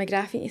think of the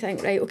demographic, you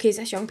think, right, okay, is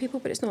this young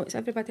people? But it's not, it's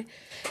everybody.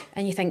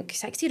 And you think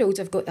 60-year-olds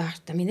have got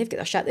they've got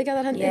their shit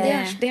together, haven't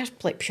they? They're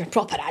like pure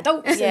proper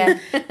adults. Yeah.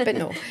 But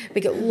no,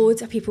 we get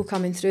loads of people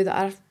coming through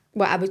that are,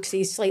 what I would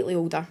say, slightly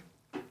older.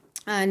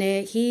 And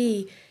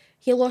he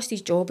lost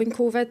his job in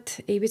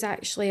COVID. He was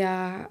actually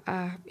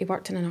he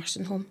worked in a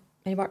nursing home,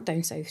 and he worked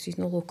down south, so he's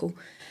no local.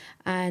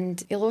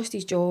 And he lost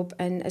his job,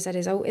 and as a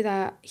result of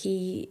that,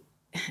 he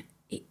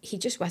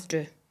just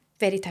withdrew.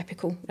 Very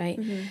typical, right,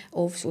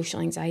 of social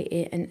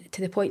anxiety, and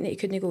to the point that he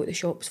couldn't go to the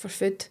shops for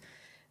food.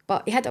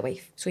 But he had a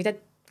wife, so he did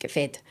get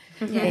fed.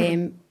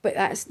 But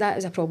that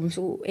is a problem.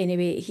 So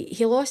anyway,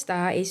 he lost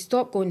that. He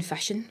stopped going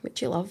fishing, which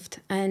he loved.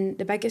 And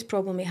the biggest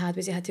problem he had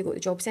was he had to go to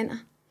the job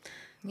centre,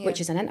 which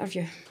is an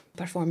interview,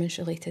 performance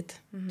related.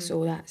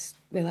 So that's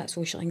where that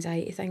social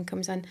anxiety thing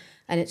comes in.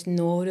 And it's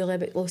not really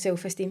about low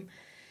self-esteem.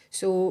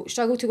 So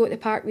struggled to go to the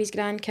park with his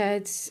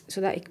grandkids, so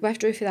that he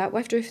withdrew for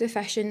the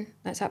fishing.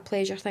 That's that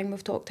pleasure thing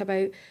we've talked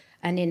about.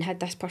 And then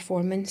had this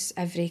performance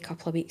every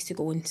couple of weeks to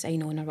go and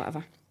sign on or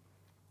whatever.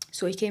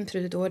 So he came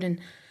through the door, and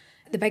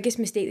the biggest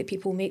mistake that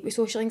people make with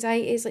social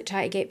anxiety is like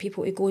try to get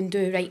people to go and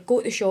do, right,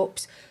 go to the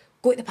shops,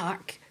 go to the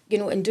park, you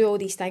know, and do all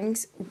these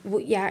things.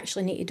 What you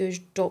actually need to do is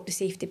drop the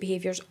safety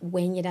behaviours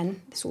when you're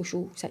in the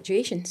social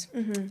situations.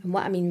 And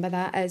what I mean by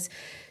that is,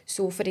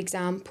 so for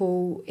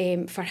example,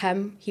 for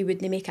him, he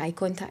wouldn't make eye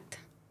contact,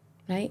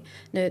 right?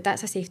 Now,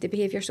 that's a safety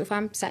behaviour. So if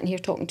I'm sitting here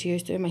talking to you,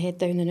 doing my head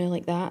down the now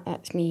like that,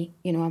 that's me,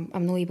 you know,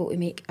 I'm not able to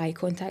make eye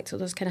contact. So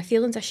there's kind of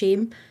feelings of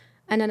shame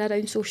in and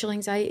around social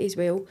anxiety as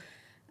well.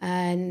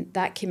 And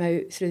that came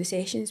out through the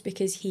sessions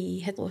because he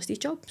had lost his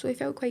job. So he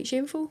felt quite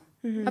shameful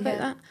about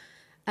that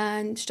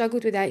and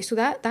struggled with that. So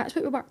that's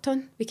what we worked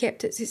on. We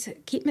kept it,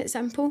 keeping it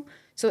simple.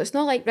 So it's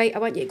not like, right, I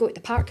want you to go to the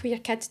park with your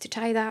kids to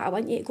try that. I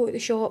want you to go to the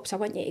shops. I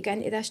want you to get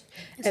into this.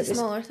 It's the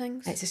smaller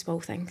things. It's the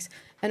small things.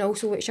 And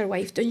also, what's your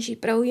wife doing? She's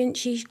brilliant.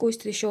 She goes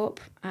to the shop.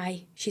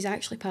 Aye, she's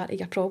actually part of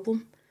your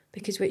problem,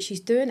 because what she's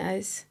doing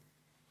is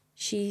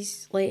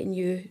she's letting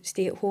you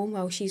stay at home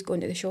while she's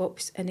going to the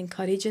shops and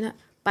encouraging it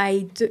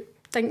by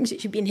things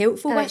that she's been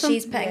helpful with them.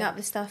 She's picking up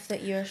the stuff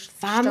that you're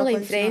family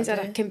and friends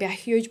can be a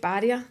huge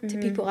barrier to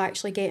people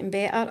actually getting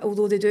better,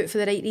 although they do it for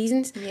the right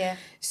reasons.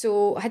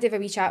 So I had to have a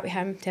wee chat with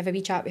him, to have a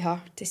wee chat with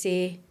her, to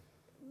say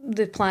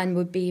the plan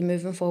would be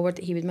moving forward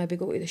that he would maybe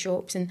go to the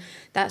shops, and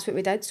that's what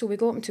we did. So we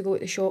got him to go to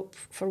the shop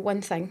for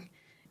one thing,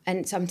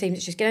 and sometimes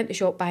it's just get into the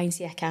shop, buy and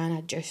say a can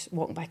of juice,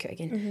 walking back out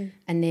again,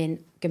 and then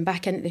going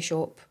back into the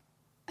shop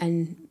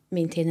and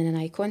maintaining an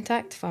eye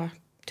contact for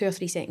 2 or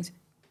 3 seconds,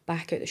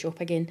 back out the shop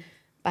again,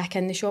 back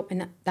in the shop,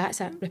 and that's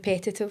it,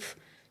 repetitive,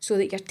 so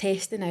that you're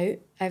testing out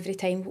every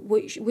time.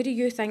 What do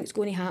you think is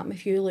going to happen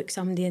if you look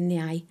somebody in the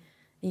eye?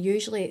 And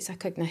usually it's a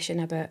cognition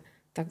about,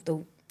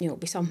 they'll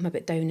be something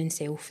about down in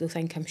self. They'll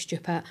think I'm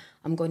stupid,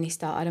 I'm going to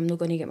stutter, I'm not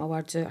going to get my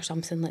words out, or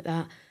something like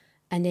that.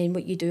 And then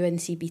what you do in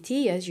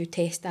CBT is you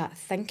test that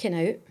thinking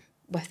out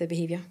with the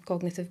behaviour,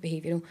 cognitive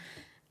behavioural,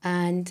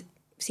 and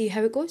see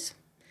how it goes.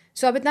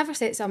 So I would never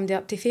set somebody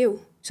up to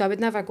fail. So I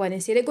would never go in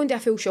and say, right, go and do a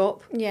full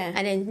shop, and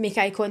then make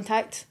eye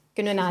contact,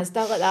 going on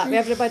Asda like that with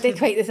everybody,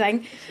 quite the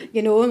thing,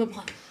 you know, and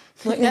I'm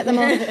looking at them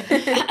all.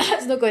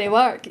 It's not going to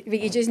work. But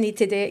you just need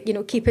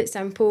to keep it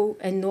simple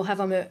and not have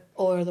them out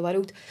all over the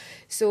world.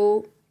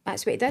 So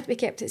that's what he did. We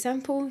kept it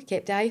simple,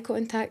 kept the eye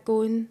contact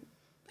going,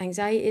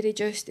 anxiety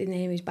reduced, and then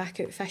he was back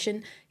out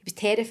fishing. He was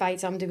terrified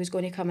somebody was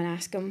going to come and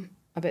ask him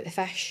about the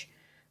fish,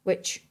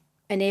 which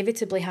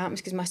inevitably happens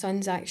because my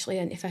son's actually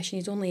into fishing.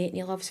 He's only 8 and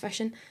he loves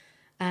fishing.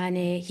 And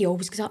he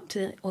always goes up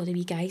to all the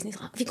wee guys and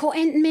he's like, have you caught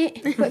anything,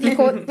 mate? What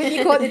have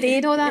you caught today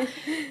and all that?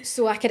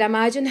 So I could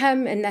imagine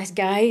him and this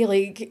guy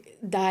like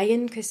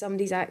dying because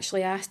somebody's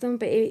actually asked him.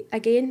 But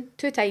again,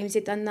 2 times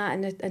he'd done that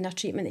in their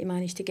treatment, he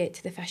managed to get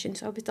to the fishing.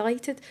 So I was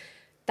delighted.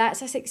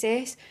 That's a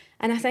success.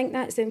 And I think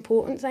that's the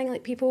important thing.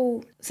 Like,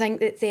 people think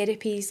that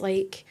therapy is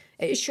like,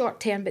 it's short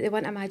term, but they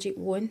want a magic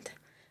wand.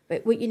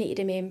 But what you need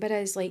to remember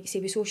is, like, say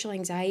with social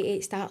anxiety,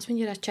 it starts when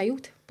you're a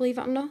child, believe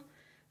it or not.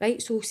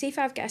 Right? So say if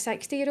I've got a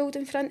 60-year-old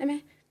in front of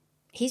me,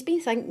 he's been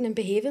thinking and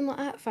behaving like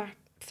that for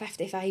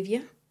 55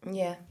 years.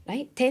 Yeah.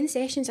 Right? 10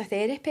 sessions of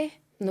therapy,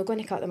 I'm not going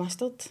to cut the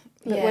mustard.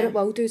 But what it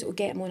will do is it will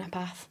get him on a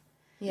path.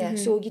 Yeah.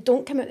 So you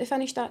don't come out the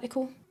finished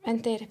article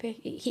in therapy.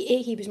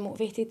 He was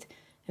motivated,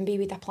 and B,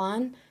 we had a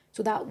plan.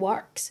 So that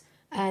works.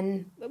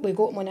 And we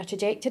got him on a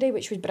trajectory,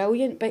 which was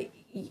brilliant. But,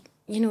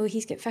 you know,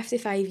 he's got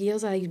 55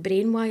 years of his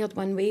brain wired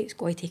one way. It's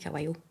going to take a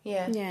while.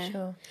 Yeah,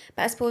 sure.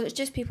 But I suppose it's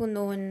just people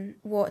knowing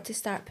what to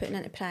start putting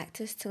into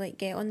practice to, like,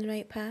 get on the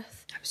right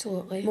path.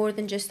 Absolutely. More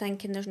than just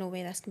thinking there's no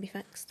way this can be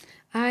fixed.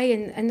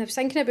 Aye, and I was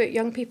thinking about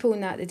young people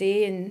in that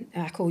today, and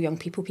I call young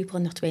people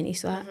in their 20s,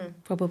 so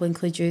that probably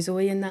includes you,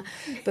 Zoe, in that.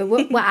 But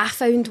what I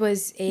found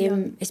was,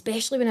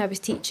 especially when I was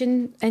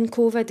teaching in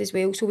COVID as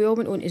well, so we all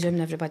went on to Zoom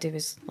and everybody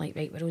was like,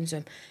 right, we're on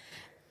Zoom.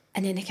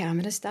 And then the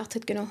cameras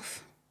started going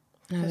off.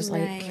 And I was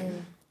like,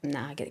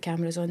 nah, get the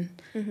cameras on.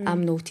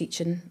 I'm no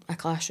teaching a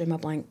classroom, a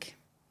blank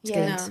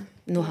screen.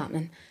 No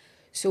happening.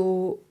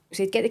 So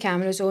they'd get the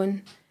cameras on,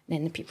 and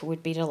then the people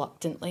would be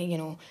reluctantly, you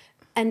know.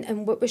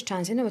 And what was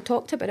transient, we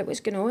talked about it,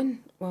 what's going on.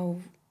 Well,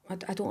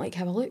 I don't like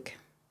how I look.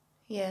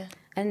 Yeah.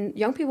 And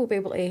young people will be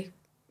able to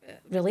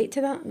relate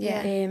to that.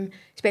 Yeah.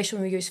 Especially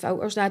when we use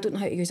filters. I don't know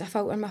how to use a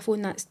filter on my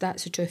phone, that's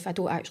the truth. I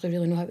don't actually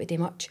really know how to do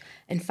much.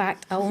 In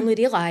fact, I only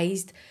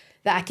realised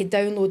that I could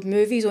download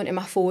movies onto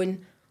my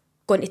phone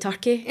going to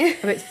Turkey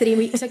about 3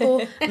 weeks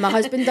ago. My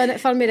husband done it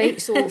for me,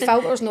 right? So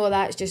filters and all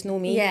that, it's just no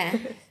me. Yeah.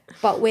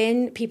 But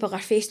when people are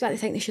faced with it, they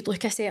think they should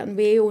look a certain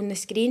way on the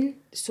screen.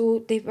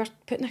 So they were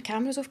putting their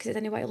cameras off because they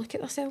didn't want to look at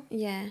themselves.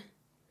 Yeah.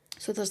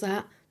 So there's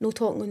that. No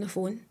talking on the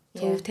phone.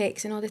 It's all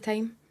texting all the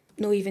time.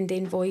 No even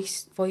doing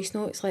voice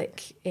notes.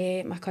 Like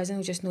my cousin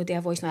will just do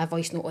a voice note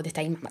all the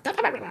time.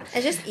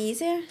 It's just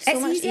easier.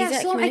 It's Much easier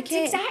to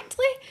communicate.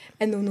 Exactly.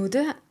 And they'll no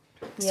do it.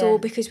 Yeah. So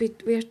because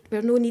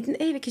we're no needing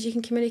to, because you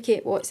can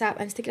communicate WhatsApp,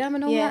 Instagram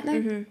and all that now.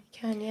 You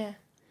can, yeah.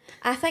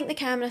 I think the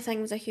camera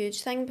thing was a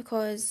huge thing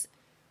because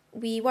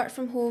we worked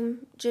from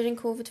home during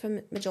COVID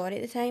for majority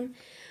of the time.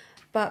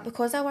 But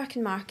because I work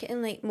in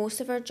marketing, like, most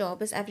of our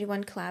job is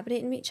everyone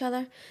collaborating with each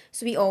other.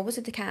 So we always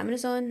had the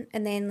cameras on,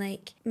 and then,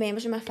 like,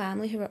 members of my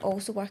family who were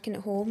also working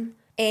at home,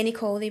 any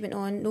call they went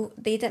on, no,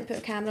 they didn't put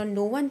a camera on,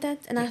 no one did.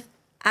 And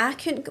I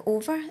couldn't get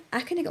over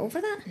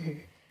that.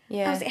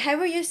 Yeah. I was like, how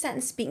are you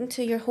sitting speaking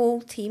to your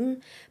whole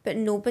team, but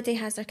nobody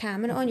has their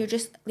camera on?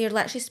 You're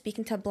literally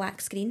speaking to a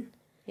black screen.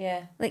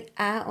 Yeah. Like,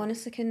 I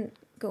honestly couldn't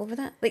get over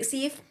that. Like,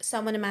 see if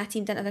someone in my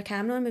team didn't have their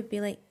camera on, we'd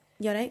be like,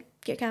 you're right,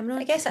 get your camera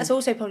on. I guess that's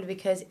also probably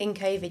because in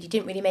COVID you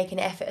didn't really make an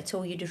effort at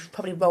all. You just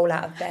probably roll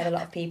out of bed, a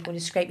lot of people,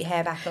 just scrape your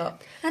hair back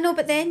up. I know,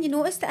 but then you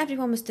noticed that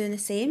everyone was doing the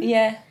same.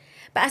 Yeah.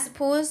 But I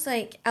suppose,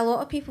 like, a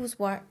lot of people's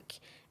work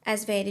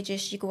is very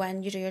just, you go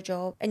in, you do your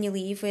job, and you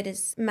leave,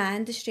 whereas my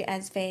industry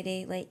is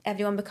very, like,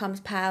 everyone becomes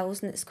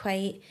pals, and it's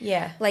quite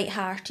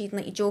light-hearted, and,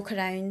 like, you joke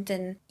around,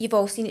 and you've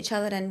all seen each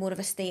other in more of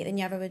a state than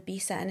you ever would be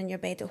sitting in your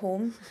bed at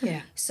home.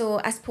 Yeah.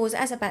 So I suppose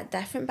it is a bit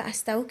different, but I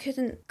still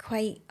couldn't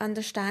quite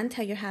understand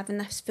how you're having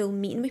this full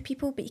meeting with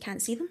people, but you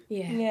can't see them.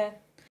 Yeah.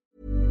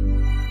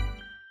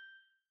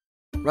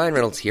 Ryan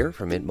Reynolds here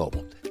from Mint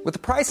Mobile. With the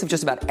price of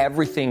just about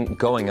everything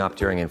going up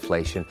during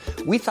inflation,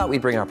 we thought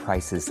we'd bring our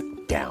prices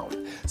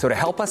down. So to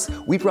help us,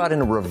 we brought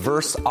in a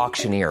reverse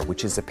auctioneer,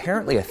 which is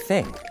apparently a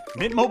thing.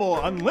 Mint Mobile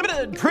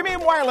Unlimited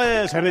Premium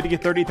Wireless. How to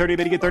get 30, 30,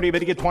 bit to get 30, bit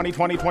to get 20,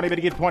 20, 20, bit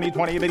to get 20,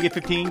 20, bit to get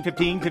 15,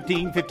 15,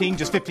 15, 15,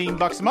 just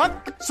 $15 a month?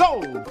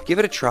 Sold! Give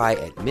it a try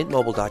at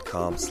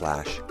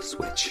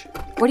mintmobile.com/switch.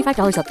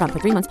 $45 up front for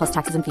 3 months plus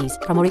taxes and fees.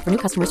 Promo rate for new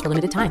customers for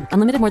limited time.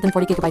 Unlimited more than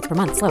 40 gigabytes per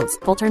month. Slows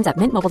full terms at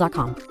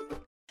mintmobile.com.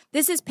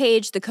 This is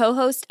Paige, the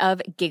co-host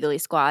of Giggly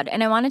Squad,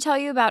 and I want to tell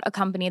you about a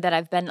company that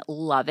I've been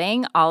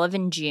loving, Olive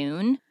 &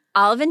 June.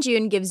 Olive &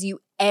 June gives you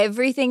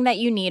everything that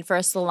you need for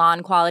a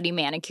salon-quality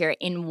manicure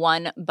in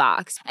one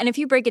box. And if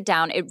you break it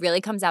down, it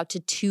really comes out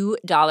to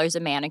 $2 a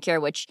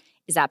manicure, which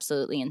is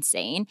absolutely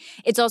insane.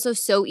 It's also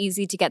so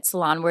easy to get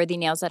salon-worthy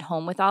nails at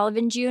home with Olive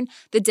 & June.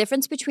 The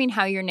difference between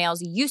how your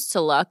nails used to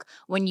look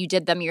when you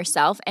did them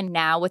yourself and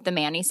now with the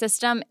Mani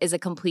system is a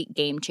complete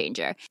game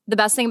changer. The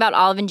best thing about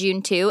Olive &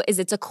 June, too, is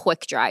it's a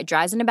quick dry.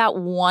 Dries in about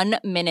 1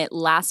 minute,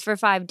 lasts for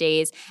 5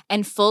 days,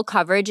 and full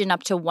coverage in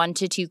up to 1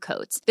 to 2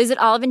 coats. Visit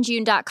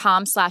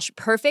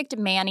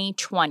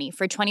oliveandjune.com/perfectmani20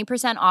 for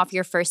 20% off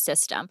your first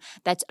system.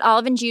 That's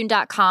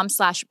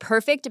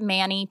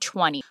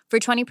oliveandjune.com/perfectmani20 for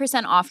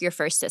 20% off your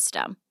first system.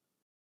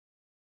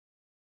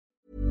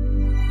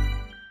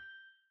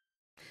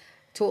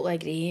 Totally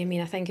agree. I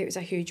mean, I think it was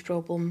a huge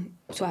problem.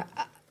 So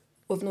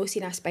we've not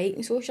seen a spike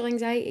in social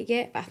anxiety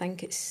yet, but I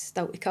think it's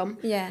still to come.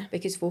 Yeah.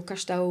 Because folk are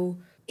still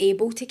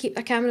able to keep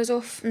their cameras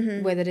off,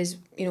 whether it's,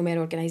 more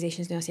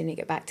organisations now saying to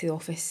get back to the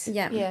office,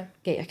 get your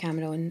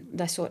camera on,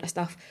 this sort of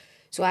stuff.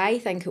 So I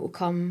think it will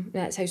come,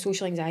 that's how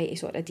social anxiety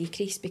sort of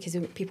decreased because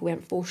people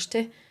weren't forced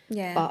to.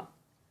 Yeah. But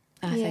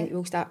I think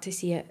we'll start to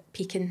see it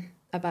peaking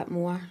a bit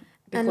more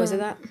because of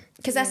that.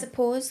 Because I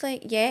suppose,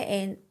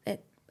 and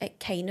it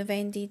kind of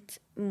ended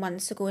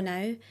months ago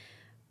now,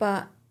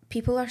 but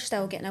people are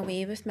still getting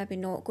away with maybe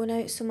not going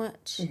out so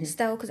much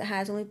still, because it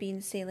has only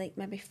been, say, like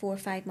maybe 4 or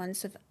 5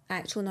 months of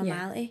actual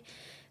normality.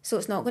 So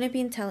it's not going to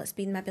be until it's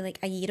been maybe like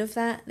a year of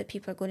that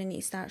people are going to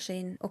need to start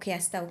saying, okay, I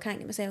still can't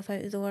get myself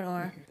out the door,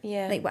 or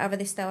like whatever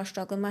they still are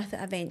struggling with,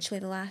 that eventually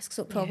they'll ask.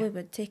 So it probably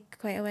would take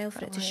quite a while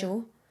for it to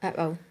show. It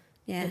will.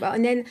 Yeah. But,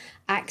 and then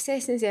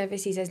accessing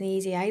services isn't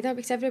easy either,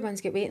 because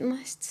everyone's got waiting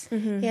lists.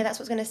 Yeah, that's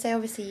what I was going to say.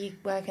 Obviously, you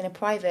work in a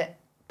private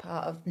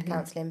part of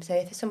counselling, so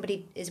if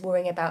somebody is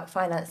worrying about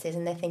finances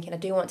and they're thinking, I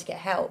do want to get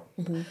help,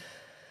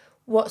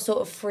 what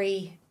sort of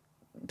free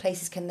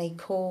places can they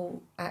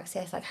call,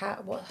 access? Like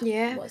how?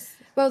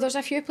 Well, there's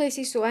a few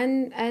places. So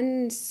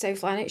in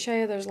South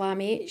Lanarkshire, there's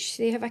LAMH.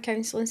 They have a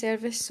counselling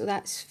service, so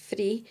that's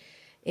free.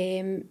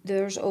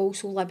 There's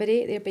also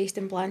Liberate, they're based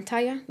in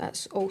Blantyre,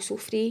 that's also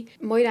free.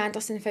 Moira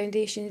Anderson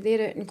Foundation,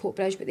 they're out in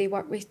Coatbridge, but they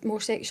work with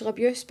more sexual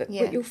abuse. But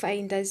what you'll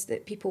find is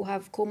that people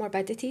have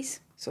comorbidities.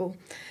 So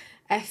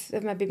if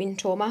they've maybe been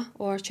trauma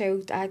or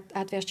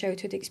adverse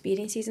childhood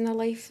experiences in their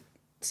life,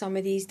 some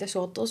of these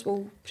disorders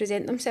will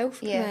present themselves.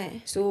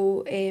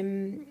 So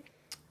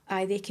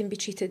they can be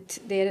treated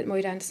there at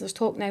Moira Anderson's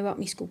Talk Now up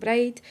Meath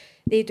Bride.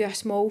 They do a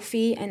small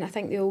fee, and I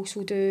think they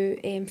also do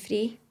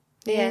free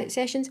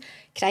sessions.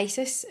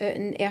 Crisis out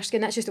in Erskine,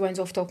 that's just the ones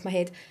off the top of my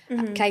head.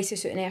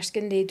 Crisis out in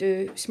Erskine, they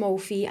do small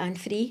fee and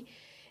free.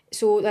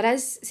 So there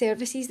is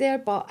services there,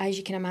 but as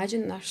you can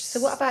imagine, there's...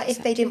 So what about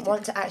if they didn't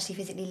want to actually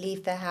physically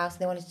leave their house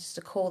and they wanted just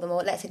to call them,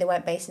 or let's say they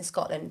weren't based in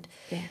Scotland,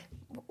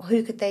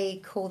 who could they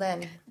call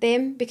then?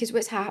 Them, because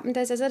what's happened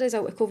is, as a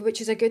result of COVID,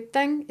 which is a good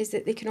thing, is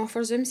that they can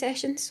offer Zoom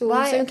sessions. So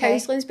Zoom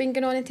counselling's been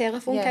going on and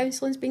telephone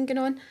counselling's been going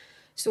on.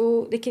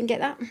 So they can get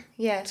that.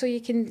 Yeah. So you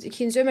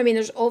can Zoom. I mean,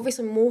 there's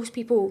obviously most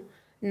people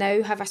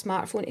now have a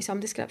smartphone to some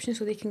description,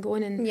 so they can go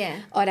in and,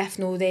 or if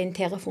no, then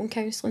telephone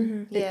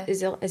counselling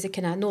is a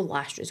kind of, no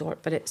last resort,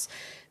 but it's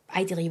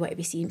ideally you want to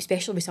be seen,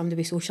 especially with somebody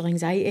with social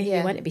anxiety.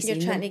 You want to be seen.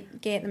 You're trying to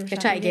get them. You're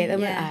trying to get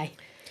them. Aye.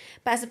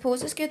 But I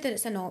suppose it's good that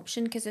it's an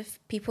option, because if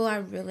people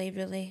are really,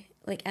 really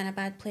like in a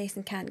bad place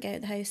and can't get out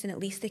of the house, then at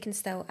least they can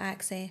still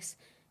access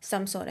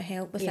some sort of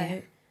help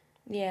without.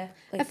 Like,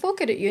 if folk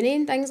are at uni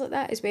and things like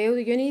that as well,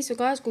 the uni, so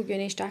Glasgow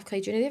Uni,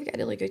 Strathclyde Uni, they've got a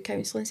really good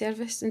counselling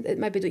service, and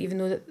maybe don't even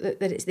know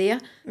that it's there,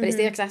 but it's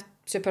there because I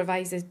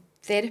supervise the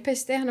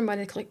therapist there, and I'm one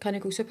of the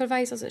clinical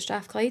supervisors at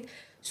Strathclyde.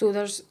 So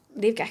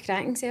they've got a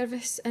cracking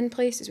service in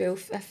place as well.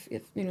 If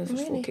you know,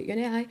 there's folk at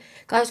uni,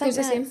 Glasgow's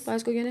the same.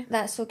 Glasgow Uni.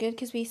 That's so good,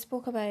 because we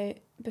spoke about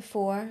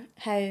before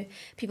how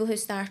people who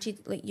started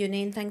like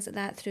uni and things like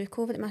that through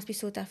COVID, it must be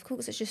so difficult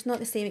because it's just not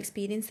the same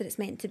experience that it's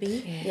meant to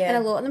be. And a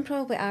lot of them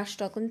probably are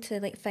struggling to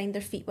like find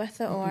their feet with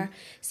it, or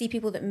see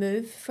people that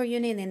move for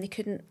uni and then they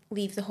couldn't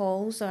leave the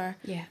halls or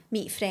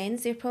meet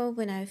friends. They're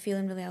probably now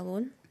feeling really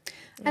alone.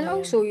 And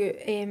also,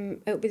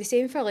 it'll be the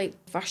same for like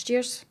first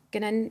years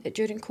going in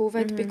during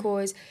COVID,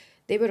 because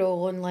they were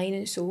all online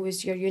and so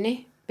was your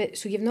uni. But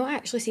so you've not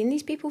actually seen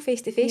these people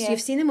face to face.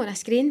 You've seen them on a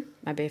screen,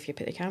 maybe if you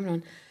put the camera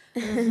on.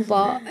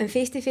 But in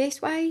face to face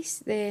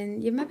wise,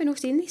 then you've maybe not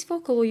seen these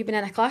folk, although you've been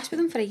in a class with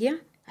them for a year.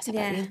 That's a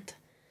bit weird.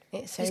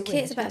 It's so weird.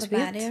 It's a bit of a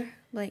barrier,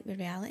 like with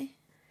reality.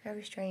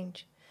 Very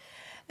strange.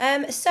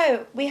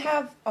 So we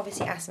have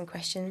obviously asked some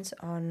questions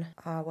on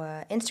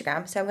our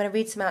Instagram, so I'm going to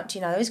read some out to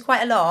you now. There was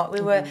quite a lot.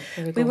 We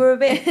were a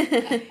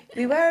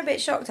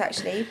bit shocked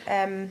actually,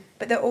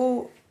 but they're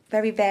all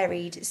very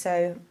varied.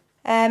 So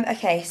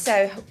okay,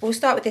 so we'll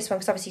start with this one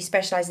because obviously you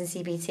specialise in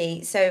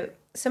CBT. So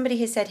somebody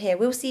has said here,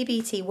 will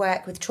CBT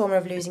work with trauma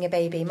of losing a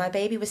baby? My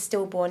baby was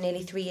stillborn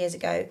nearly 3 years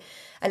ago,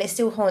 and it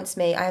still haunts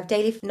me. I have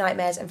daily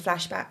nightmares and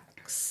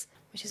flashbacks,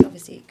 which is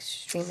obviously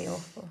extremely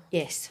awful.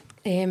 Yes.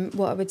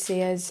 What I would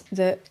say is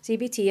that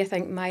CBT, I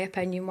think, my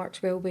opinion,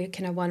 works well with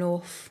kind of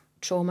one-off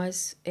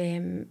traumas.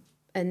 And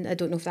I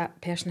don't know if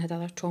that person had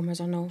other traumas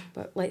or not,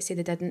 but let's say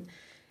they didn't.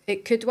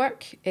 It could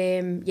work.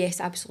 Yes,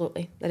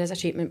 absolutely. There is a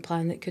treatment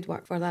plan that could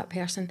work for that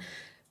person.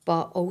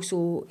 But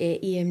also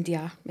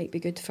EMDR might be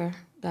good for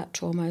that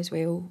trauma as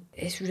well.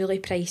 It's really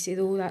pricey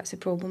though, that's the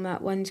problem.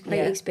 That one's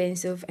quite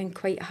expensive and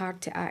quite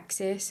hard to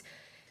access.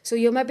 So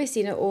you'll maybe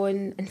seen it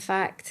on, in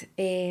fact,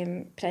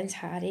 Prince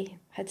Harry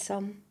had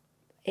some...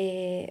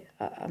 I'm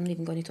not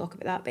even going to talk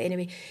about that, but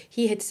anyway,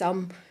 he had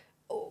some,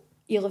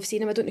 you'll have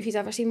seen him, I don't know if he's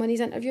ever seen one of his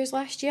interviews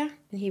last year,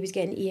 and he was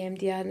getting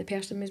EMDR and the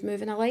person was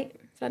moving a light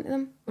in front of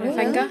them on a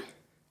finger.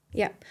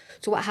 Yep.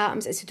 So what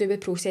happens is to do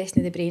with processing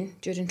of the brain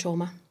during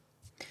trauma.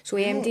 So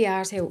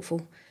EMDR is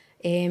helpful.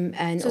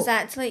 And so is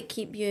that to like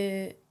keep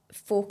you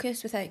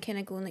focused without kind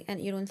of going like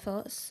into your own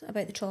thoughts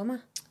about the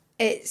trauma?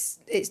 It's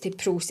to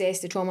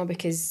process the trauma,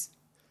 because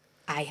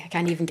I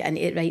can't even get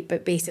into it right,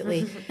 but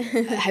basically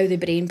how the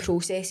brain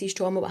processes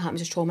trauma. What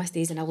happens is trauma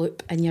stays in a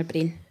loop in your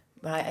brain.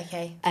 Right,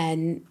 okay.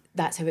 And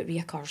that's how it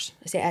reoccurs.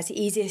 That's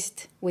the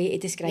easiest way to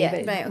describe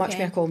it. Right, much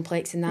more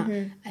complex than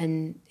that.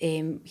 And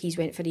he's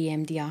went for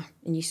EMDR,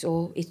 and you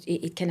saw,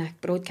 he kind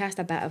of broadcast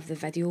a bit of the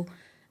video,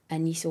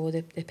 and you saw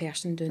the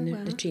person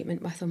doing the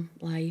treatment with him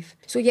live.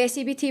 So yes,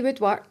 CBT would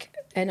work,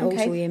 and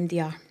also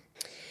EMDR.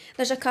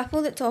 There's a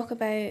couple that talk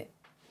about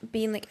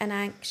being like an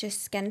anxious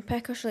skin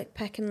picker, so like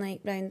picking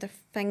like round their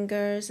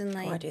fingers and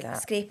like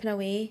scraping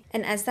away.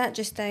 And is that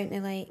just down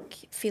to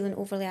like feeling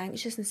overly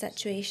anxious in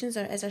situations,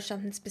 or is there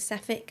something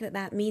specific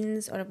that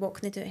means, or what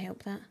can they do to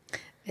help that?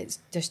 It's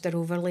just they're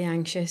overly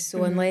anxious.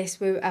 So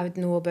unless I would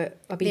know a bit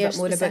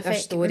more about their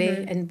story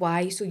and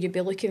why. So you'd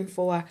be looking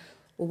for,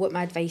 well, what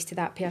my advice to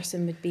that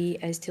person would be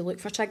is to look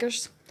for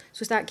triggers.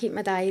 So start keeping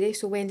a diary.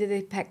 So when do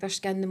they pick their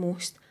skin the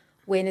most?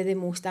 When are they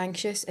most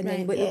anxious? And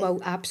then what they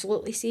will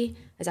absolutely see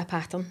is a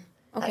pattern.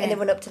 Okay. And they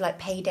run up to like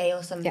payday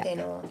or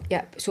something.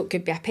 So it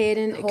could be a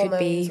parent, it could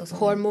be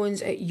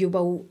hormones. You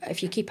will,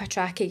 if you keep a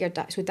track of your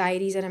so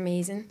diaries are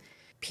amazing.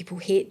 People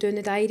hate doing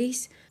the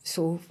diaries.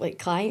 So like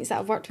clients that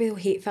I've worked with will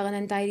hate filling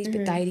in diaries,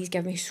 but diaries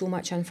give me so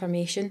much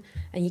information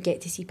and you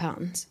get to see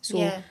patterns.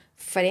 So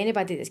for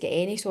anybody that's got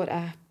any sort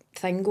of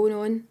thing going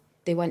on,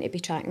 they want to be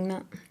tracking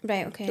that.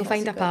 Right, okay. They'll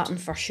find a pattern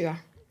for sure.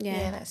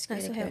 Yeah, that's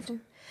really so helpful.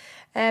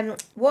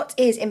 What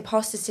is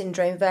imposter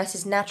syndrome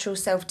versus natural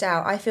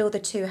self-doubt? I feel the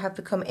two have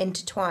become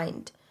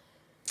intertwined.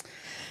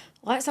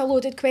 Well, that's a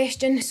loaded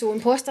question. So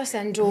imposter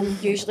syndrome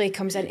usually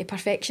comes into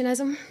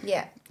perfectionism.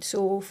 Yeah.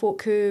 So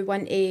folk who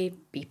want to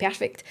be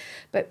perfect,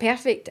 but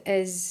perfect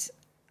is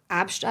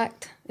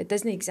abstract. It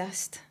doesn't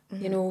exist,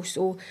 you know.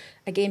 So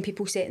again,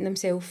 people setting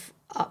themselves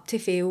up to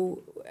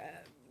fail,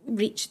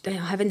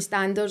 having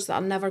standards that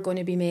are never going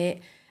to be met,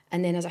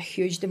 and then there's a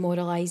huge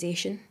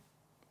demoralisation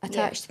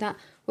attached to that.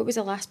 What was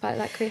the last part of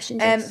that question,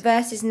 Jess?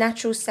 Versus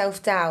natural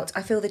self-doubt.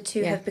 I feel the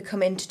two have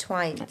become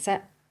intertwined. That's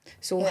it.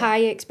 So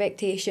high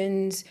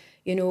expectations,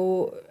 you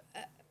know,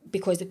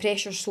 because the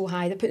pressure's so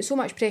high, they're putting so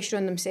much pressure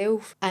on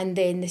themselves, and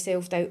then the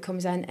self-doubt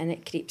comes in and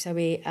it creeps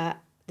away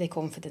at the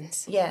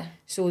confidence. Yeah.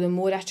 So the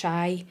more I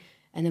try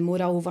and the more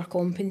I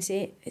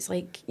overcompensate, it's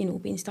like, you know,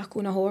 being stuck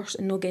on a horse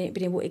and not being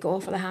able to get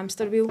off of the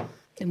hamster wheel.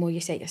 The more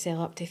you set yourself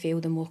up to fail,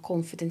 the more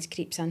confidence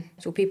creeps in.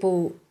 So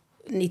people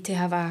need to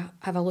have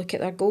a look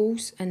at their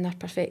goals and their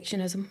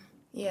perfectionism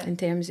in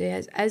terms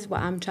of is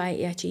what I'm trying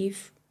to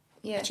achieve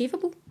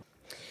achievable?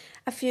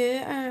 A few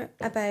are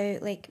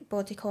about like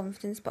body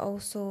confidence, but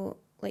also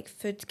like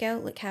food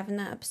guilt, like having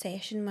that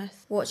obsession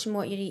with watching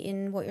what you're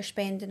eating, what you're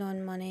spending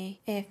on money,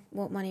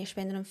 what money you're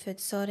spending on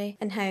food,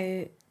 and how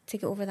to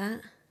get over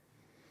that.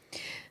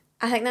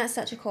 I think that's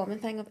such a common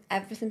thing of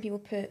everything people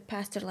put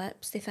past their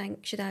lips, they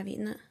think, should I have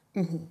eaten it?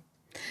 Mm-hmm.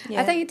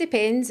 Yeah. I think it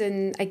depends,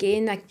 and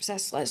again,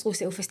 it's low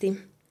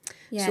self-esteem.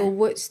 Yeah. So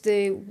what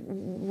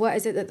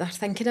is it that they're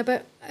thinking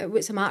about?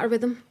 What's the matter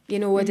with them? You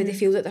know, do they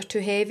feel that they're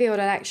too heavy, or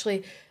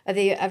are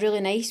they a really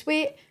nice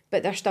weight,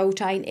 but they're still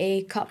trying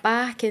to cut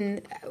back?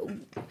 And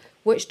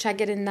what's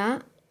triggering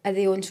that? Are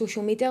they on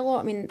social media a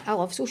lot? I mean, I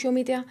love social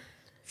media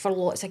for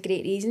lots of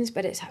great reasons,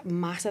 but it's a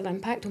massive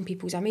impact on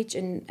people's image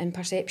and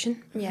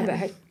perception about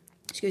how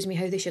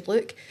they should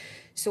look.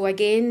 So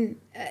again,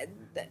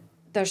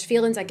 there's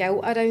feelings of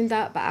guilt around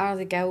that, but are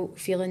the guilt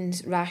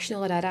feelings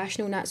rational or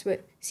irrational? And that's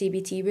what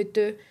CBT would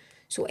do.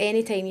 So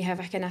anytime you have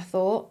a kind of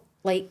thought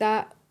like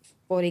that,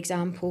 for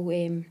example,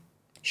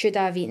 should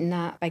I have eaten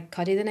that big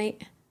curry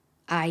tonight?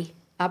 Aye,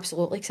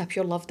 absolutely, because I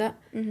pure loved it.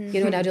 You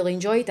know, and I really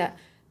enjoyed it.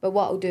 But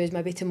what I'll do is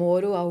maybe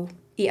tomorrow I'll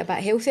eat a bit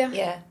healthier.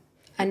 Yeah.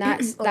 And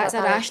that's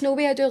a rational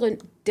way of dealing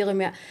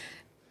with it.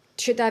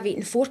 Should I have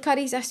eaten 4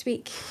 curries this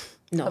week?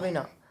 No. Probably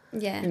not.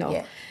 Yeah. No.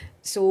 Yeah.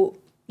 So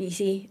you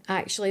see,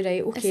 actually,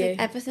 right, okay. It's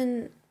like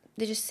everything,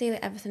 they just say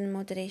like everything in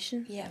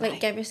moderation. Yeah.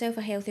 Like give yourself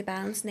a healthy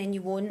balance, and then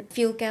you won't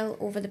feel guilt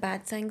over the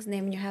bad things, and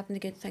then when you're having the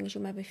good things,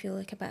 you'll maybe feel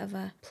like a bit of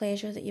a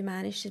pleasure that you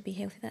managed to be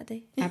healthy that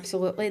day.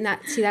 Absolutely. And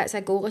that's a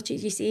goal,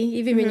 you see,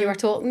 even when you were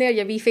talking there,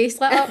 your wee face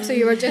lit up, so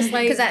you were just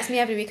like... Because that's me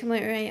every week, I'm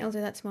like, right, I'll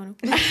do that tomorrow.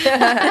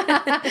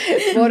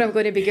 Tomorrow I'm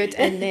going to be good,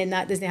 and then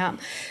that doesn't happen.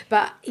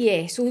 But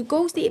yeah, so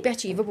goals need to be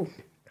achievable,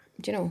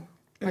 do you know?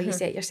 Or you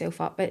set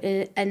yourself up,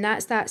 and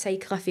that's that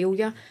cycle of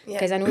failure,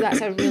 because I know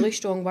that's a really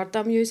strong word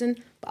I'm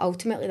using, but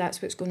ultimately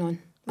that's what's going on.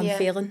 I'm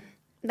failing.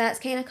 That's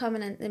kind of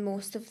coming into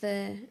most of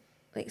the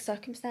like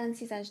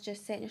circumstances as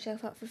just setting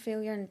yourself up for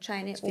failure and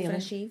trying to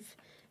overachieve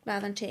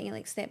rather than taking it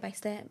like step by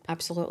step.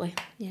 Absolutely.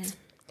 Yeah.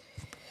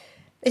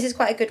 This is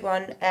quite a good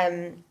one.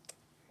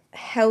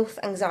 Health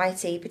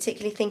anxiety,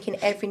 particularly thinking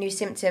every new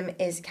symptom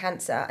is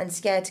cancer and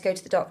scared to go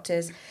to the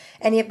doctors.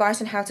 Any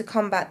advice on how to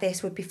combat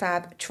this would be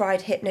fab.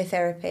 Tried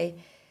hypnotherapy.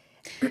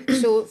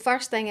 So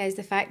first thing is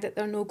the fact that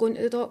they're not going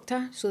to the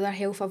doctor, so they're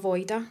health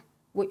avoider,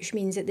 which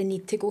means that they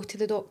need to go to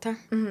the doctor,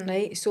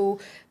 right?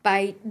 So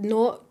by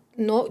not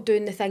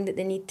doing the thing that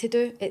they need to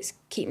do, it's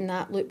keeping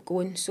that loop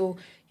going. So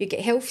you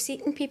get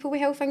health-seeking people with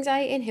health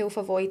anxiety and health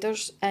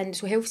avoiders, and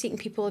so health-seeking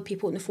people are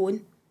people on the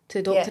phone to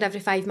the doctor every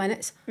 5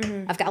 minutes.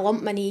 I've got a lump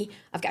in my knee,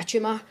 I've got a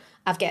tumour,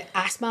 I've got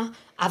asthma,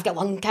 I've got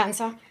lung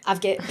cancer,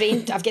 I've got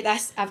brain, I've got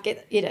this, I've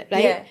got, you know,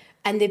 right? Yeah.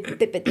 And but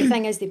the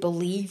thing is, they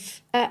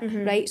believe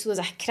it, right? So there's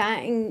a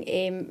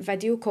cracking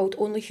video called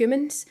Only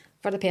Humans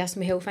for the person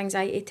with health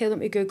anxiety. Tell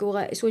them to Google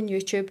it. It's on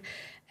YouTube.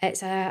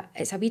 It's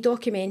a wee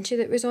documentary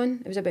that was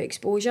on. It was about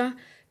exposure.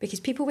 because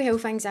people with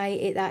health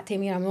anxiety at that time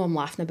of year, I know I'm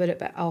laughing about it,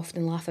 but I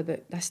often laugh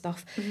about this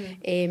stuff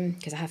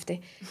because I have to.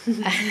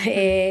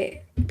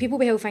 People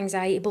with health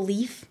anxiety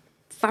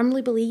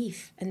firmly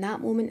believe in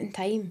that moment in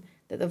time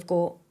that they've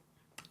got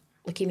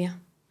leukemia.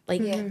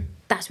 Like,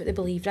 that's what they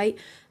believe, right?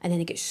 And then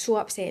they get so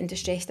upset and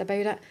distressed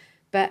about it.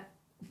 But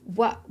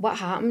what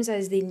happens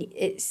is they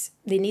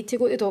need to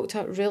go to the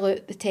doctor, rule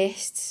out the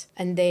tests,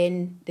 and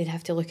then they'd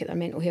have to look at their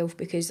mental health,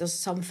 because there's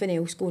something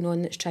else going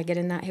on that's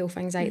triggering that health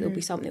anxiety. There'll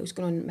be something else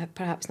going on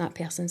perhaps in that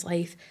person's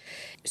life.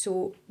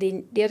 So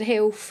they're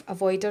health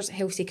avoiders,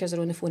 health seekers are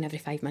on the phone every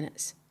 5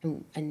 minutes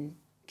and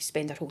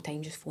spend their whole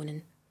time just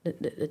phoning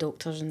the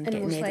doctors and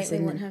getting medicine. And most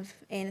likely won't have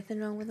anything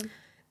wrong with them.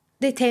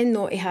 They tend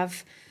not to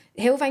have.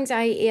 Health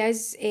anxiety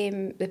is,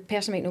 the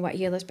person might not want to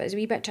hear this, but it's a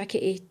wee bit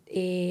tricky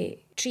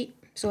to treat.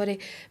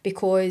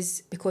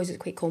 Because it's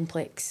quite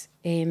complex,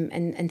 and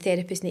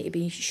therapists need to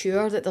be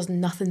sure that there's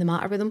nothing the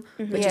matter with them,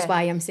 which is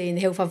why I'm saying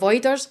the health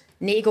avoiders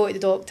need to go to the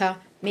doctor,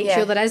 make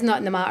sure there is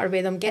nothing the matter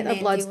with them, get their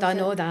bloods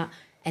done, all that,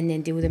 and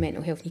then deal with the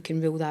mental health, and you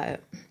can rule that out.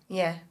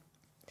 Yeah.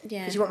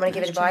 Because you won't want to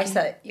give advice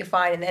that you're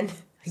fine and then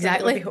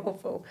exactly it'll be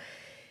awful.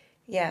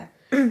 Yeah.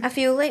 I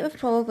feel like we've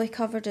probably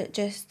covered it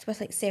just with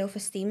like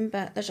self-esteem,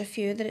 but there's a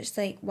few that it's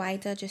like, why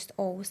do I just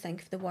always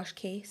think of the worst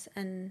case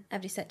in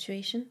every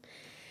situation?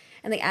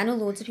 And like, I know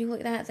loads of people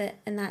like that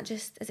and that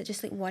just, is it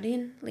just like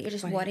worrying? Like, you're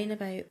just worrying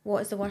about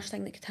what is the worst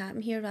thing that could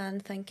happen here, rather than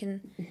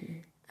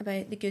thinking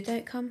about the good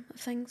outcome of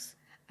things.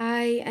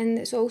 Aye, and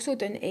it's also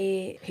down to,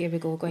 here we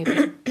go, going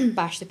to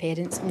bash the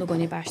parents. I'm not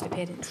going to bash the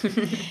parents.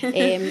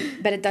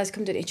 But it does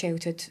come down to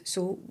childhood.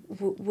 So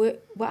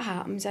what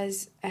happens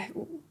is,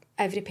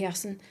 every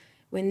person,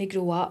 when they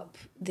grow up,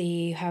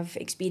 they have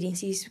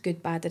experiences,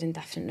 good, bad, or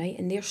indifferent, right?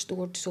 And they're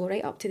stored, so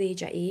right up to the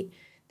age of 8,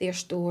 they're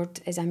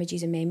stored as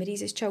images and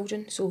memories as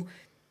children. So,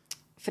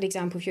 for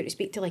example, if you were to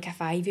speak to like a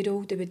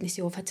 5-year-old, they wouldn't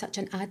say, I've had such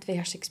an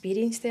adverse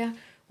experience there.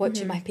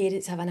 Watching my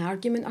parents have an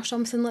argument or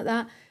something like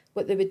that.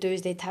 What they would do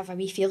is they'd have a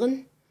wee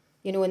feeling,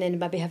 and then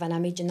maybe have an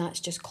image, and that's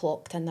just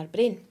clocked in their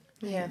brain.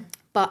 Yeah.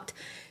 But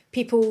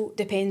people,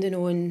 depending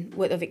on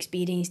what they've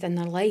experienced in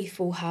their life,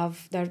 will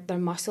have their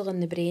muscle in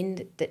the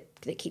brain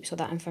that keeps all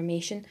that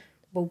information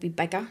will be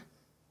bigger.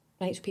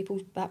 Right, so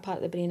that part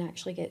of the brain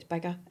actually gets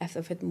bigger if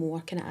they've had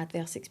more kind of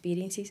adverse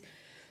experiences.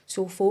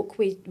 So folk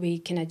with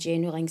kind of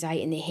general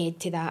anxiety and they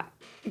head to that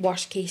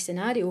worst case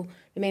scenario.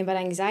 Remember,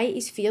 anxiety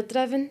is fear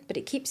driven, but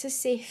it keeps us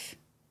safe.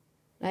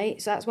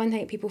 Right, so that's one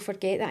thing people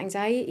forget, that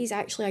anxiety is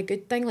actually a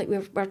good thing. Like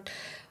we're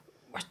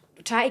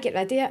trying to get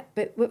rid of it,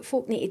 but what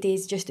folk need to do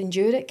is just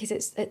endure it, because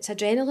it's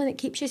adrenaline. It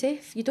keeps you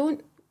safe. You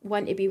don't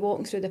want to be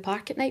walking through the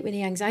park at night with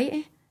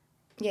anxiety.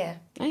 Yeah.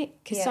 Right,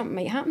 because something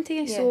might happen to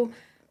you. Yeah. So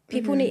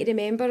people need to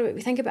remember,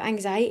 we think about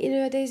anxiety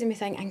nowadays and we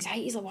think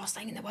anxiety is the worst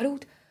thing in the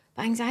world,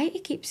 but anxiety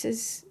keeps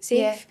us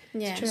safe.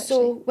 Yeah. True,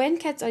 so when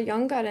kids are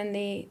younger and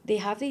they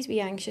have these wee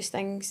anxious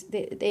things,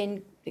 they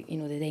then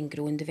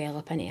grow and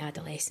develop into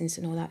adolescence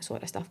and all that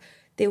sort of stuff,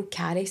 they'll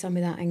carry some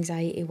of that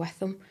anxiety with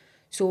them.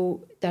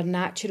 So their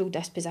natural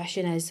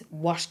disposition is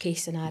worst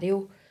case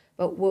scenario.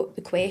 But what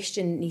the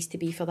question needs to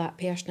be for that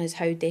person is,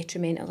 how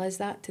detrimental is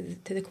that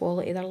to the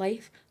quality of their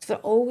life? So if they're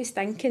always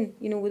thinking,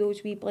 with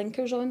those wee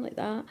blinkers on like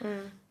that,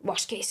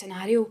 worst case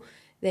scenario,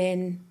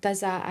 then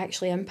does that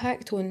actually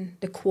impact on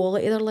the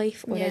quality of their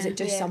life, or is it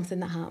just something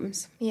that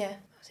happens? Yeah,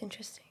 that's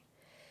interesting.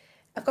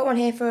 I've got one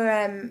here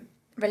for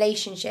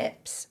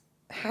relationships.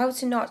 How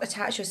to not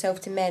attach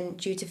yourself to men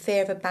due to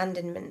fear of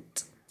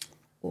abandonment.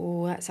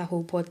 Oh, that's a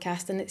whole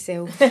podcast in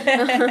itself.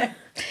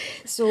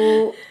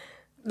 So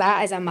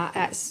that's a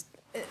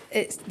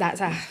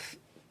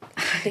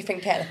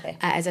different kettle of fish.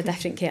 It is a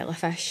different kettle of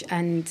fish,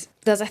 and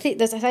there's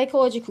a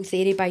psychological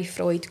theory by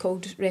Freud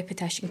called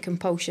repetition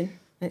compulsion,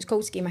 and it's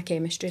called schema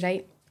chemistry,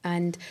 right?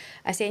 And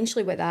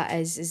essentially what that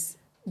is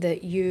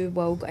that you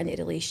will go into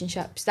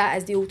relationships. That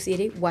is the old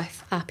theory,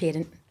 with a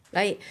parent,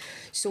 right?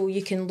 So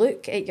you can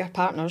look at your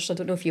partners, I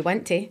don't know if you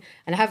want to,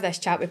 and I have this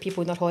chat with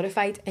people and they're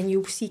horrified, and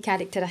you'll see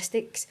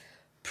characteristics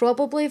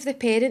probably of the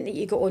parent that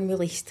you got on with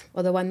least,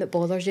 or the one that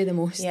bothers you the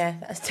most. Yeah,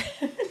 that's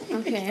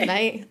okay.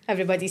 Right?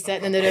 Everybody's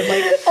sitting in the room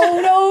like, oh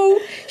no,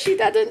 she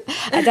didn't.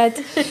 I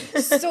did.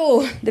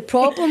 So the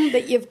problem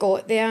that you've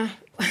got there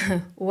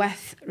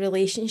with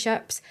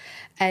relationships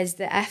is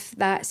that if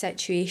that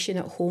situation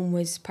at home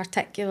was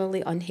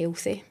particularly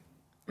unhealthy,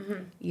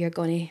 you're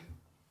going to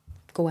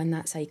go in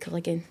that cycle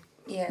again.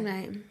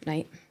 Yeah.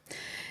 Right.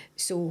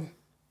 So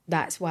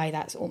that's why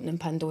that's opening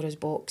Pandora's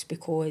box,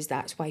 because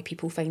that's why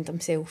people find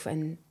themselves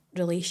in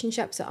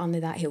relationships that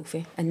aren't that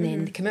healthy, and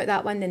then they come out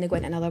that one, then they go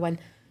into another one,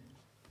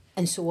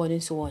 and so on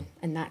and so on.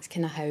 And that's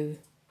kind of how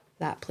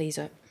that plays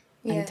out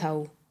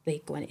until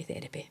they go into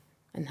therapy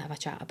and have a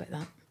chat about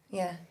that.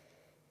 Yeah.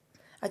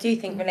 I do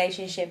think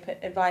relationship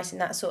advice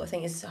and that sort of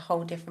thing is a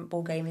whole different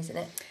ball game, isn't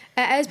it?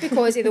 It is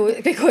because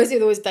of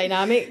those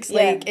dynamics.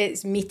 Like,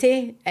 it's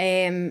meaty,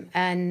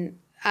 and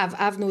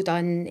I've not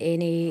done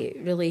any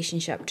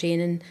relationship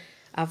training.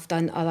 I've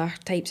done other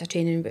types of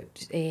training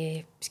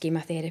about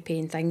schema therapy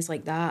and things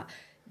like that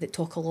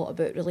talk a lot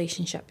about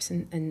relationships,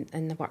 and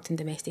I've worked in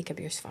domestic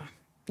abuse for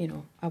you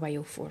know, a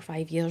while, 4 or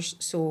 5 years.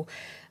 So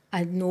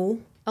I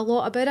know a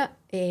lot about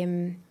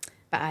it.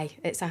 But aye,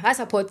 that's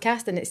a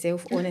podcast in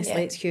itself.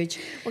 Honestly, it's huge.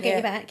 We'll get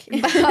you back.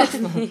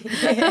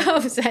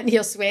 I'm sitting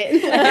here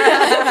sweating.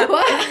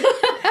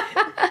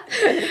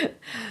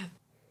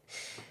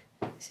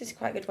 This is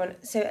quite a good one.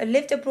 So I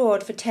lived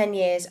abroad for 10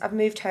 years. I've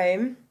moved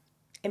home.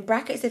 In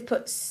brackets, they've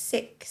put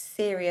sick,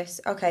 serious.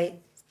 Okay,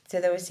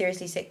 so they were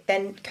seriously sick.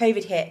 Then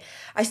COVID hit.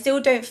 I still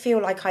don't feel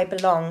like I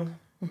belong.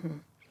 Mm-hmm.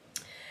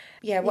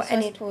 Yeah, so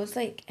I suppose,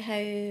 like, how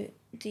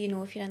do you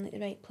know if you're in like the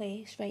right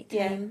place, right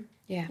time?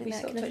 Yeah. We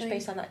sort of touched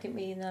base on that, didn't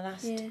we, in the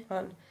last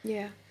one?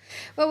 Yeah.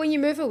 Well, when you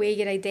move away,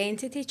 your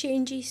identity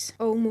changes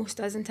almost,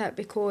 doesn't it?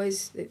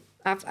 Because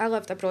I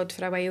lived abroad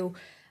for a while,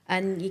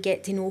 and you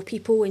get to know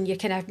people, and you're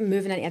kind of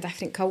moving into a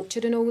different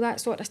culture and all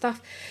that sort of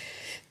stuff.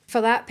 For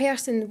that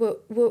person,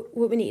 what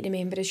we need to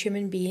remember as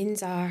human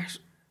beings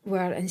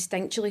we're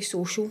instinctually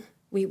social.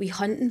 We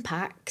hunt in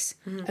packs,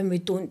 and we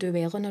don't do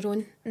well on our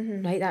own,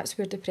 right? That's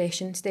where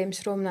depression stems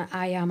from, that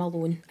I am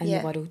alone in the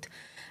world.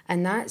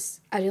 And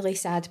that's a really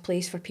sad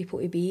place for people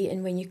to be.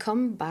 And when you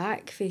come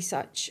back for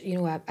such, you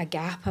know, a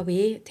gap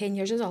away, 10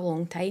 years is a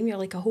long time, you're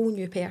like a whole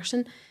new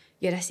person.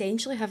 You're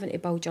essentially having to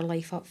build your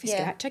life up from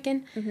scratch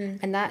again.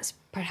 And that's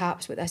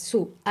perhaps what this...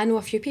 So I know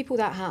a few people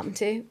that happened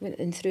to,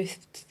 and through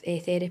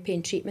therapy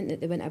and treatment,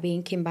 that they went away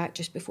and came back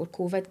just before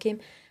COVID came,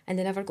 and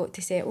they never got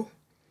to settle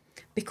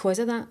because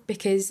of that.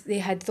 Because they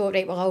had thought,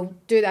 right, well, I'll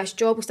do this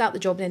job, we'll start the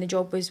job, and then the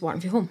job was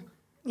working from home.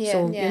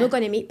 So you're not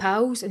going to meet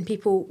pals and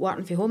people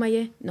working from home, are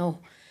you? No.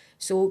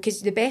 So,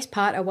 because the best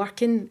part of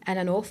working in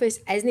an office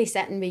isn't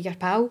sitting with your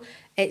pal,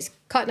 it's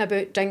cutting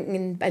about,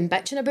 drinking and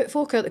bitching about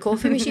folk at the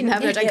coffee machine,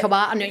 having a drink of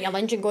water and doing your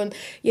lunch and going,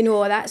 you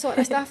know, that sort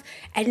of stuff.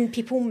 And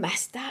people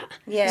missed that.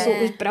 Yeah. So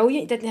it was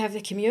brilliant, you didn't have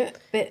the commute.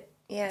 But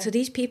so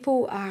these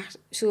people are,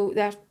 so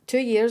their 2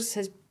 years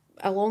is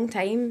a long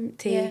time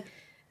to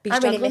be struggling. I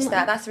really missed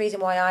that. That's the reason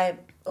why I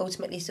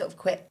ultimately sort of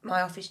quit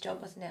my office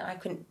job, wasn't it? I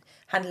couldn't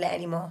handle it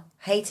anymore.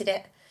 Hated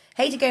it.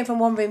 Hated going from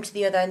one room to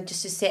the other and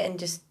just to sit and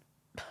just...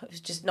 It was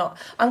just not...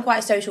 I'm quite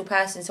a social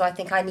person, so I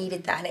think I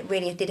needed that, and it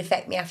really did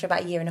affect me after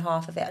about a year and a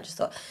half of it. I just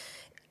thought...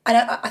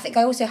 I think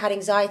I also had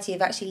anxiety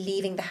of actually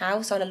leaving the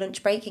house on a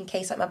lunch break in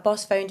case like my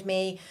boss phoned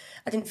me.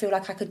 I didn't feel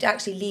like I could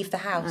actually leave the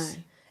house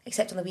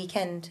except on the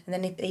weekend. And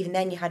then even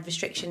then you had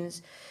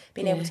restrictions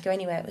being able to go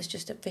anywhere. It was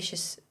just a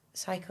vicious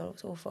cycle. It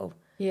was awful.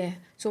 Yeah.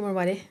 So more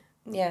worry.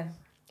 Yeah.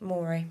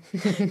 More worry.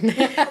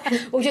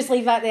 We'll just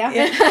leave that there.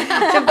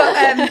 Yeah. So,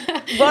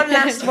 but, one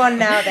last one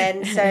now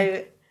then.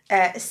 So...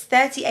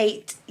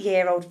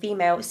 38-year-old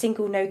female,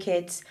 single, no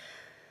kids.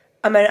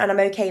 I'm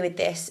okay with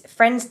this.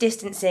 Friends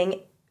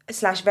distancing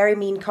 / very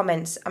mean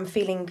comments. I'm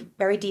feeling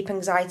very deep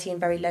anxiety and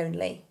very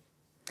lonely.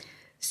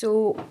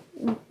 So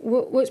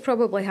what's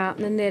probably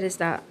happening there is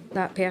that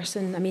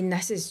person, I mean,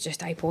 this is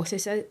just a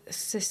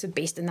hypothesis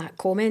based on that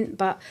comment,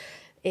 but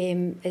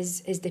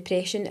is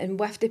depression. And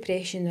with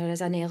depression, there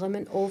is an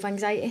element of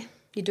anxiety.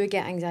 You do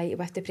get anxiety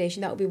with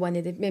depression. That'll be one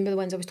of the, remember the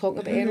ones I was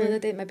talking about earlier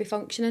that maybe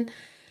functioning.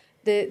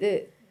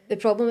 The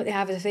problem that they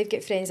have is if they've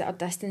got friends that are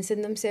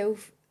distancing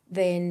themselves,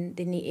 then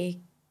they need to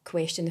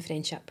question the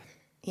friendship.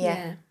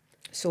 Yeah.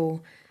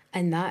 So,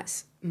 and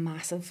that's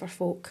massive for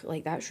folk.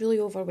 Like, that's really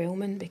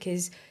overwhelming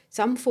because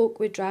some folk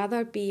would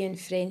rather be in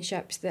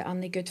friendships that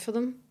aren't good for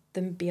them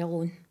than be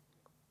alone.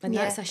 And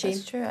that's a shame.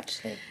 That's true,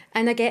 actually.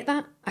 And I get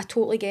that. I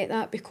totally get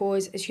that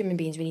because as human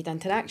beings, we need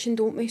interaction,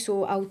 don't we?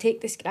 So I'll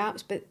take the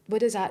scraps, but what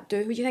does that do?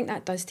 What do you think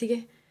that does to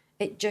you?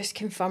 It just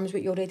confirms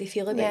what you already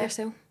feel about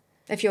yourself.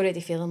 If you're already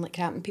feeling like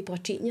crap and people are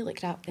treating you like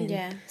crap,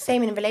 then...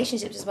 Same in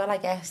relationships as well, I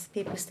guess.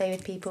 People stay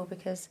with people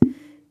because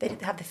they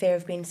have the fear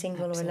of being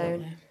single or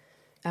alone.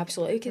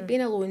 Absolutely. Because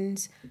being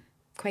alone's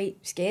quite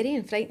scary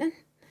and frightening.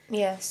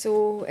 Yeah.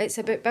 So it's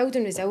about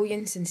building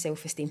resilience and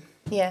self-esteem.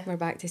 Yeah. We're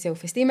back to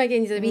self-esteem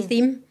again. There's a wee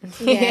theme.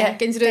 Going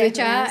through the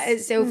chat.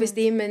 It's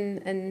self-esteem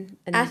and...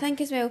 I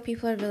think as well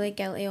people are really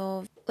guilty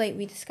of, like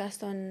we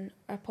discussed on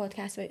our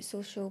podcast about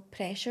social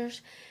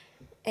pressures,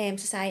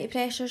 society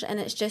pressures, and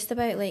it's just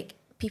about like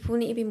people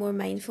need to be more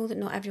mindful that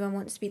not everyone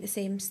wants to be at the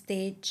same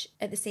stage,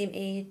 at the same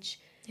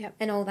age,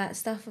 and all that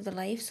stuff of their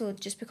life. So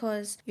just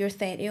because you're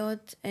 30-odd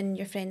and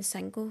your friend's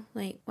single,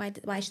 like,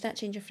 why should that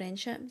change your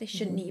friendship? They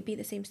shouldn't need to be at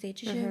the same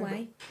stage as you.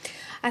 Why?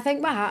 I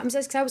think what happens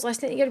is, because I was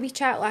listening to your wee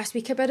chat last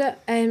week about it,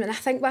 and I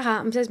think what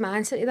happens is my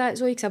answer to that,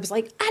 Zoe, because I was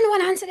like, I know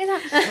an answer to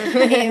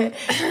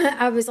that.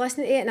 I was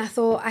listening to it and I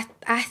thought,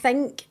 I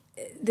think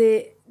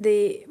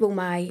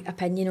my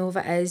opinion of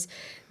it is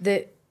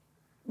that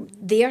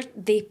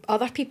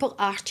other people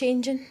are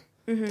changing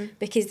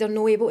because they're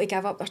not able to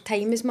give up their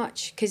time as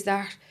much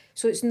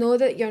so it's not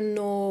that you're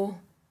not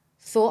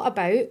thought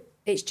about,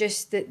 it's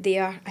just that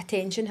their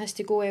attention has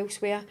to go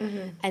elsewhere.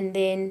 And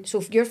then so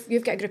if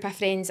you've got a group of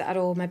friends that are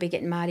all maybe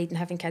getting married and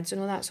having kids and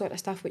all that sort of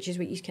stuff, which is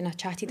what you kind of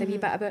chatted a wee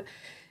bit about,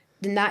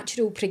 the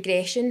natural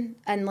progression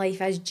in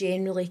life is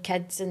generally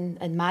kids and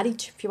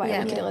marriage, if you want to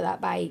look at it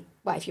like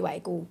that, if you want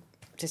to go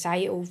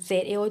societal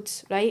 30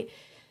 odds, right?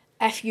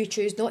 If you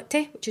choose not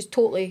to, which is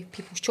totally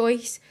people's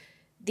choice,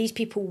 these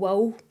people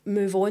will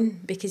move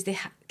on because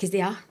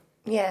they are.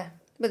 Yeah.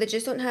 But they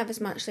just don't have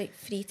as much like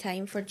free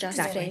time for just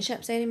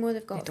friendships anymore.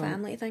 They've got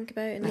family to think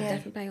about and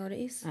different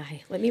priorities.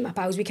 Aye, like me and my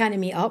pals, we can't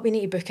meet up. We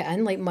need to book it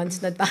in like months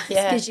in advance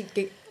because you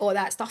get all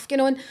that stuff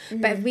going on.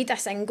 But if we had a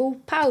single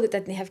pal that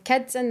didn't have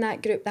kids in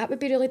that group, that would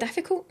be really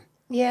difficult.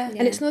 Yeah.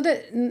 And it's not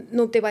that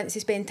nobody wants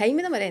to spend time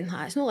with them or anything like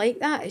that. It's not like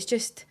that. It's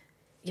just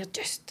you're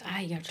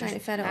trying to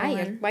fit it all in.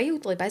 You're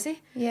wildly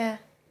busy. Yeah.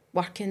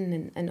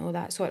 Working and all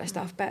that sort of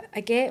stuff. But I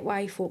get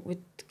why folk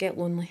would get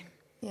lonely.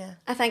 Yeah.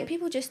 I think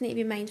people just need to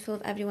be mindful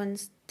of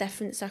everyone's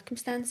different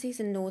circumstances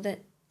and know that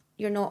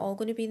you're not all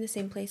going to be in the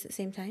same place at the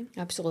same time.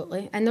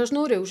 Absolutely. And there's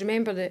no rules.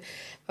 Remember that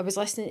I was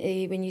listening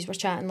to when you were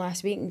chatting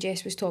last week and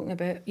Jess was talking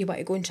about you want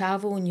to go and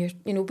travel and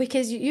you're,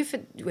 because you've,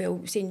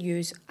 well, saying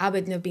yous, I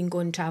wouldn't have been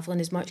going travelling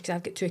as much because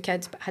I've got 2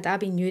 kids, but had I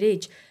been your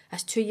age,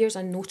 that's 2 years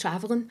of no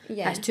travelling.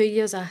 Yeah. That's 2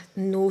 years of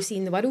no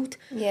seeing the world.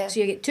 Yeah. So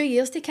you get 2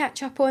 years to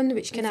catch up on,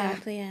 which kind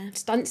of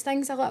stunts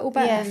things a little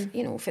bit,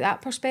 if, for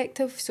that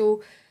perspective.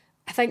 So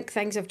I think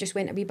things have just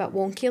went a wee bit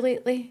wonky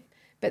lately.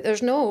 But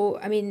there's no,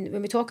 I mean,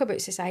 when we talk about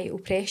societal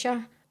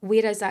pressure,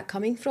 where is that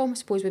coming from, I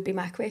suppose would be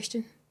my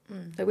question.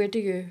 Like, where do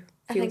you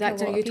feel that?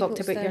 You talked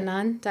about your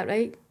nan, is that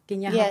right?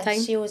 Giving you a hard time?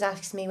 Yeah, she always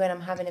asks me when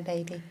I'm having a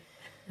baby.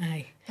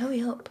 Aye.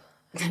 Hurry up.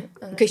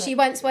 Because she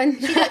wants one.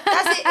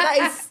 That's it,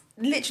 that is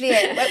literally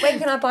it. When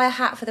can I buy a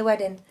hat for the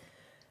wedding?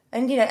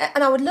 And,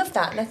 and I would love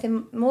that,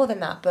 nothing more than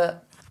that,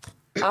 but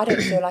I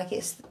don't feel like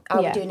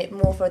I'll be doing it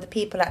more for other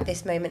people at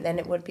this moment than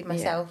it would be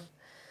myself. Yeah.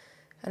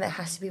 And it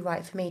has to be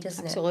right for me,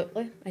 doesn't it?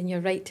 Absolutely. And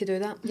you're right to do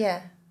that.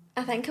 Yeah.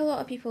 I think a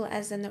lot of people it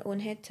is in their own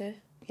head too.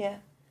 Yeah.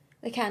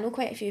 Like, I know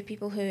quite a few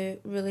people who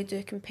really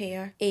do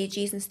compare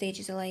ages and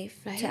stages of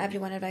life to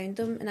everyone around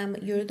them. And I'm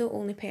like, you're the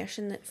only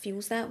person that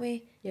feels that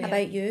way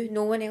about you.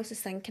 No one else is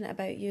thinking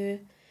about you.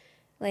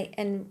 Like,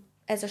 and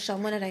is there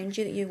someone around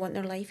you that you want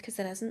their life? Because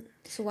there isn't.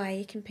 So why are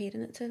you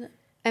comparing it to it?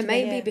 It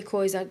might be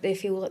because they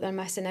feel like they're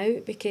missing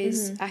out.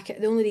 Because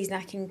the only reason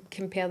I can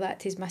compare that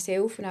to is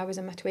myself when I was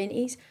in my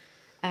 20s.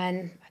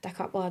 And I had a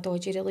couple of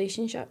dodgy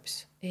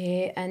relationships.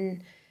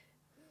 And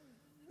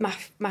my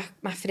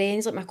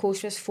friends, like my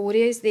closest 4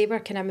 years, they were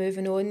kind of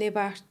moving on. They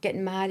were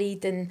getting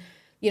married and,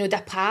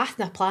 the path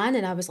and a plan.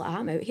 And I was like,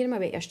 I'm out here on my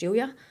way to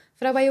Australia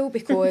for a while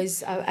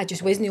because I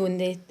just wasn't on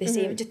the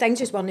same. Things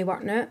just weren't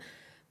working out.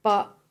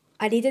 But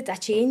I needed a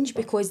change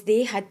because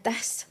they had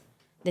this.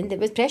 Then the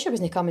pressure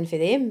wasn't coming for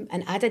them.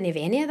 And I didn't have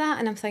any of that.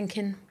 And I'm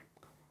thinking,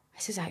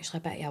 this is actually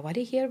a bit of a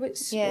worry here.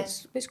 What's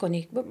going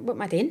on? What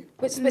am I doing?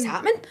 What's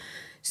happening?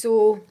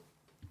 So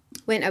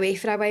went away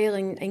for a while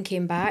and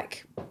came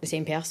back. The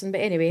same person,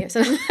 but anyway.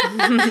 So just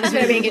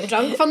went away and get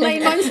drunk for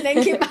 9 months and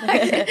then came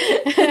back.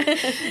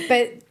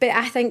 but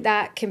I think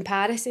that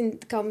comparison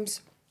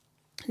comes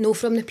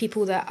from the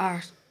people that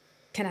are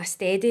kind of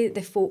steady,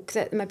 the folk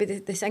that maybe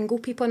the single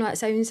people. I know that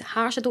sounds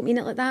harsh, I don't mean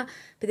it like that,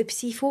 but the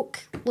see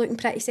folk looking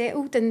pretty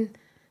settled and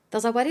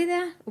there's a worry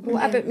there.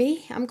 What about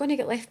me? I'm going to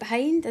get left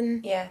behind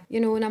and,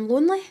 and I'm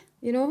lonely.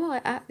 They're all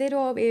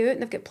way out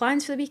and they've got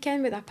plans for the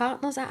weekend with their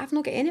partners. I've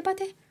not got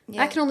anybody.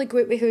 Yeah. I can only go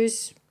out with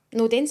who's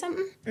not doing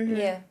something. Mm-hmm.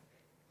 Yeah.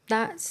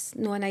 That's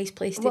not a nice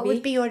place to be. What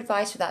would be your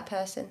advice for that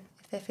person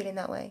if they're feeling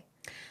that way?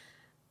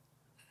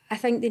 I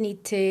think they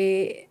need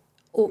to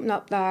open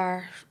up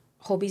their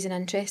hobbies and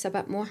interests a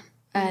bit more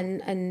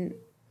and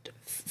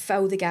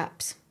fill the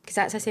gaps, because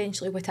that's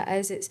essentially what it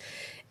is.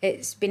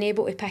 It's being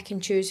able to pick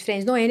and choose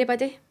friends, not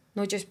anybody,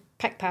 not just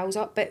pick pals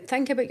up, but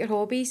think about your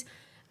hobbies.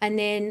 And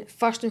then,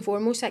 first and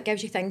foremost, that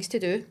gives you things to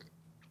do.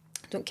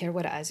 I don't care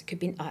what it is. It could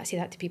be, I say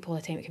that to people all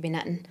the time, it could be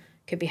knitting,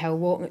 it could be hill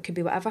walking, it could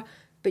be whatever.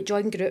 But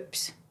join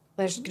groups.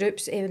 There's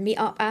groups,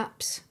 meet-up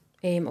apps.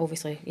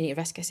 Obviously, you need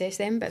to risk assess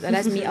them, but there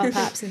is meet-up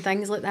apps and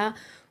things like that,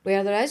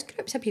 where there is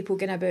groups of people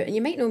going about, and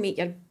you might not meet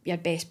your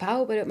best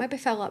pal, but it maybe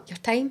fill up your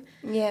time.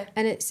 Yeah.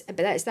 And it's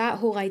that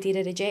whole idea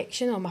of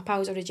rejection, or my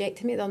pals are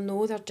rejecting me, they'll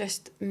know they're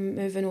just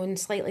moving on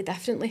slightly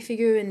differently for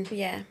you, and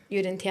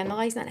you're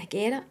internalising that, and I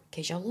get it,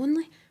 because you're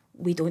lonely.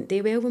 We don't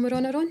do well when we're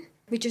on our own.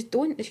 We just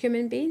don't as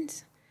human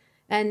beings.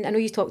 And I know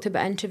you talked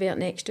about introvert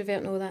and extrovert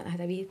and all that. I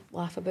had a wee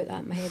laugh about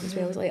that in my head as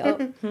well. I was like,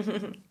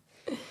 oh.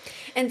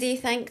 And do you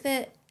think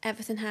that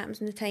everything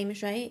happens when the time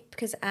is right?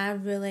 Because I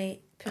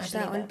really push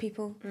that on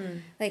people.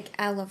 Like,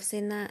 I love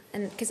saying that,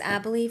 and because I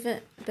believe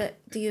it. But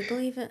do you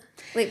believe it?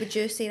 Like, would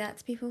you say that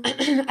to people?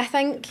 I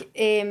think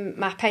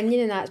my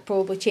opinion on that's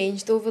probably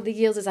changed over the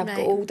years as I've got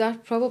older.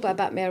 Probably a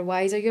bit more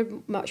wiser.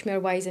 You're much more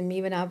wise than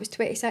me when I was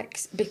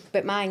 26.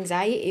 But my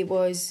anxiety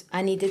was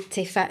I needed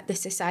to fit the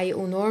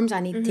societal norms. I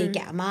need to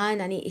get a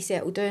man. I need to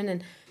settle down.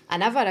 And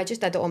I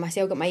just did it all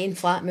myself. Got my own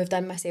flat, moved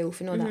in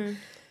myself and all that.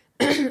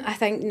 I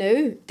think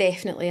now,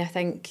 definitely, I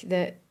think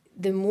that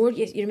the more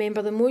you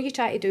remember, the more you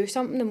try to do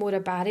something, the more a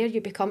barrier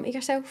you become to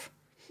yourself.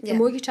 The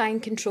more you try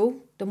and control,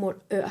 the more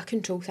out of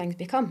control things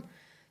become.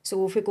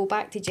 So if we go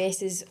back to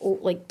Jess's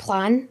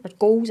plan or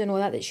goals and all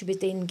that she was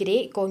doing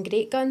going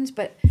great guns,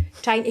 but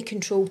trying to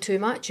control too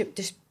much, it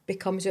just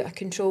becomes out of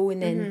control,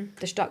 and then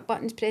the struck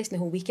button's pressed and the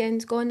whole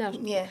weekend's gone.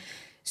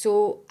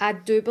 So I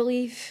do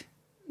believe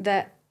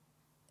that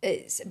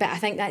But I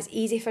think that's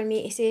easy for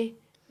me to say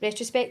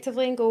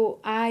retrospectively and go,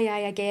 aye,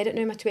 I get it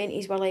now. My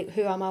 20s were like,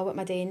 who am I, what am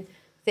I doing?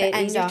 But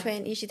in your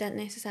 20s, you didn't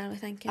necessarily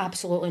think it?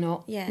 Absolutely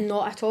not. Yeah.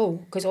 Not at all.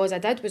 Because all I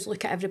did was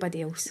look at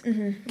everybody else.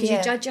 Because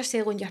you judge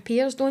yourself on your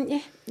peers, don't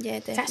you? Yeah,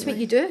 definitely. That's what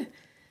you do.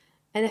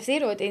 And if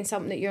they're all doing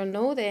something that you're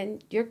not,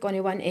 then you're going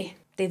to want to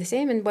do the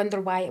same and wonder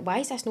why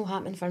is this not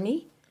happening for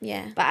me?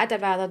 Yeah. But I'd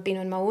have rather been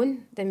on my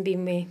own than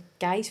being with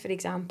guys, for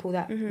example,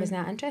 that was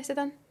not interested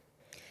in.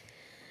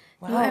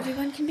 Wow. Not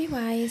everyone can be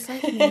wise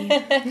like me.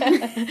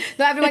 Not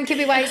everyone can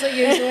be wise like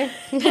you, Zoe.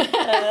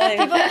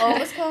 People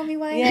always call me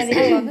wise. Yeah,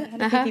 I love it.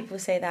 I know people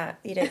say that.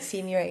 You don't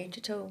seem your age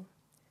at all.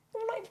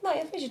 Well,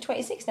 I think you're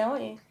 26 now,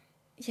 aren't you?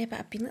 Yeah, but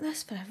I've been like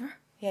this forever.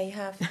 Yeah, you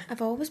have.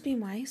 I've always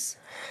been wise.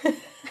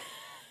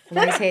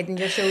 Nice head and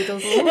your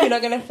shoulders. You're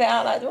not going to fit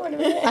out that door in a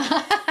minute.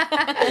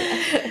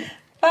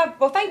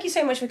 Well, thank you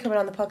so much for coming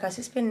on the podcast.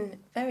 It's been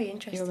very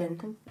interesting. You're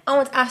welcome. I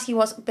want to ask you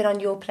what's been on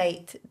your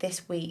plate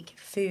this week,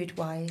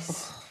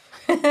 food-wise.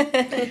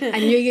 I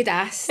knew you'd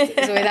asked. So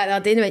that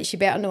other day, went, she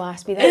better not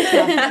ask me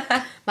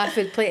that. My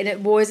food plate, and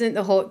it wasn't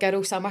the hot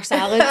girl summer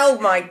salad. Oh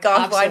my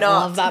God, why not?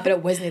 I love that, but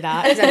it wasn't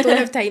that, because I don't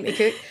have time to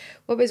cook.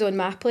 What was on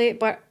my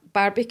plate?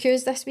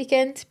 Barbecues this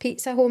weekend.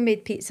 Pizza,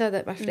 homemade pizza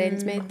that my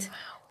friends made.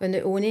 When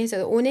the Oni's,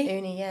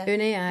 Uni, yeah.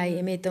 Uni, aye,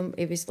 he made them.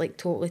 He was like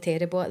totally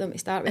terrible at them to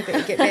start with, but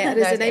he get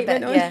better as the night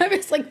went on. Yeah. It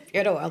was like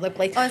pure all over the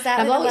place. Oh, is that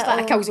I'm like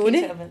like a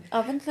calzone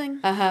oven thing?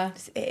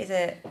 It is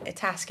a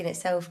task in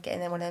itself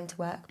getting one of them to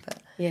work,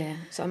 but yeah.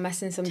 So I'm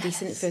missing some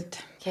decent food,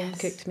 home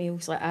cooked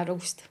meals like a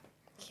roast.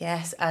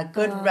 Yes, a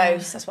good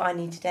roast. That's what I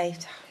need today.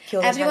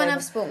 Everyone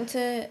I've spoken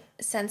to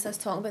since I was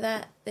talking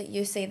about that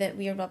you say that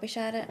we are rubbish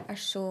at it, are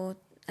so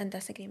in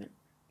disagreement.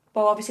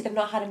 Well, obviously they've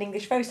not had an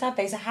English roast, have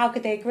they? So how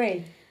could they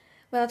agree?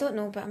 Well, I don't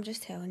know, but I'm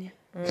just telling you.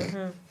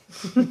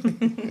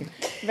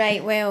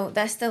 Right, well,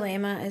 this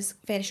dilemma is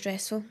very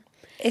stressful.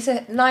 It's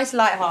a nice,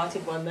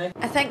 light-hearted one, though.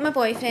 I think my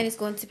boyfriend is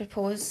going to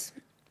propose.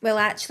 Well,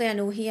 actually, I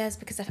know he is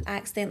because I've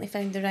accidentally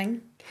found the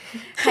ring.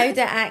 How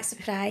do I act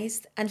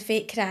surprised and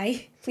fake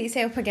cry? Please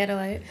help a girl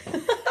out.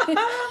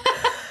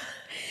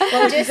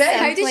 Well, just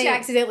how did she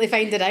accidentally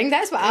find the ring?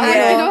 That's what I want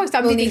to know.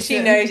 Somebody she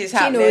knows it's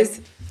happening. She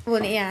knows. We'll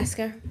need to ask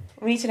her.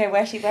 We need to know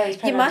where he's planning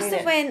He must on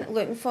have doing went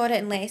looking for it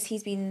unless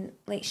he's been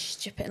like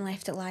stupid and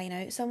left it lying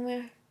out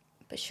somewhere.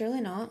 But surely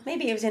not.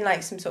 Maybe it was in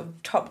like some sort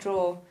of top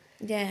drawer.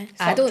 Yeah.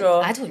 I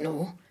don't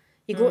know.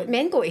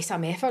 Men go to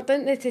some effort,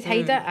 don't they, to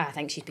hide it? I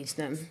think she's been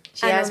snooping.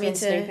 She has been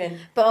snooping.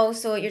 But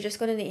also, you're just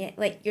going to need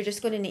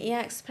to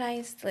act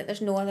surprised. Like,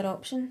 there's no other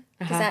option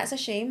because that's a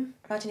shame.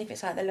 Imagine if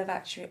it's like the Love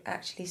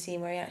Actually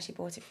scene where he actually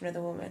bought it for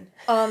another woman.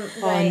 Right.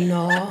 Oh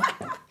no!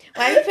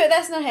 Why have you put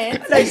this in her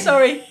head? No,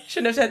 sorry,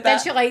 shouldn't have said that.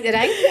 Did she like the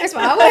ring? That's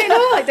what I want to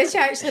know. Like, did she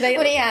actually like?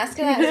 Would he ask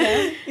her that as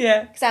well?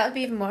 Yeah, because that would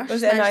be even worse.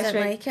 Was it a nice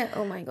didn't ring? Like it.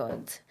 Oh my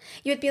god!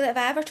 You would be like, have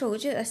I ever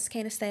told you this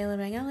kind of style of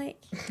ring I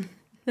like?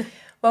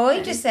 Well,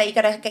 you just say you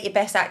got to get your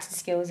best acting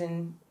skills,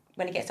 and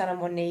when it gets down on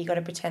one knee, you got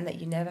to pretend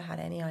that you never had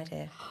any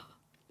idea.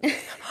 I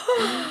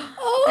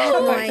had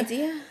no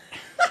idea.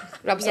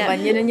 Rub some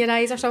onion in your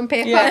eyes or some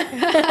pepper. Yeah.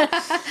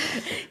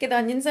 Get the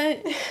onions out.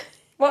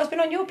 What's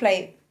been on your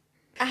plate?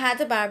 I had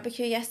a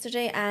barbecue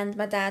yesterday, and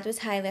my dad was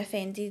highly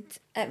offended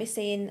at me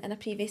saying in a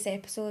previous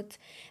episode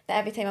that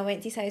every time I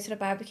went to his house for a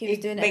barbecue, he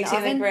was doing it in the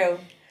oven. Grill.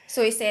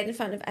 So he said in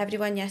front of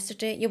everyone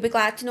yesterday, "You'll be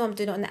glad to know I'm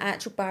doing it on the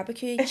actual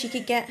barbecue, you cheeky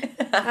git."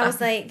 I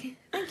was like,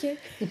 thank you.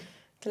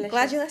 Delicious.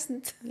 Glad you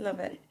listened. Love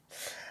it.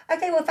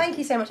 Okay, well, thank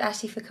you so much,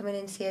 Ashley, for coming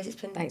in to see us. It's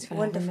been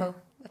wonderful.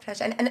 A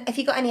pleasure. And if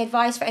you got any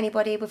advice for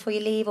anybody before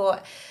you leave,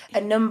 or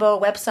a number or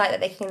website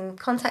that they can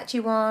contact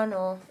you on,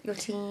 or your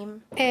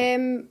team?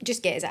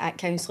 Just get us at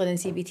Counselling and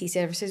CBT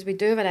Services. We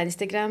do have an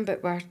Instagram,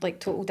 but we're like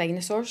total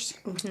dinosaurs.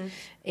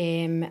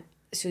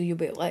 So you'll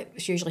be like,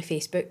 it's usually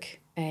Facebook.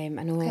 I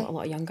know a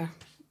lot of younger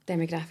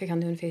demographic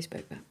on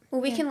Facebook, but well,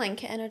 we can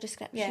link it in our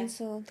description,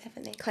 so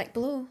definitely click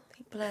below.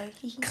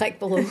 Click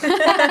below. See,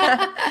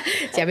 I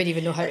wouldn't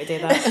even know how to do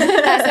that.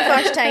 That's the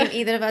first time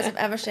either of us have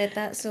ever said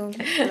that, so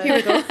here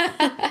we go.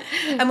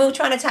 And we'll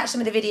try and attach some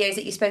of the videos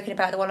that you've spoken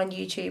about, the one on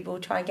YouTube. We'll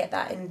try and get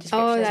that in the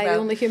description as well. The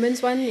Only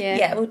Humans one, yeah.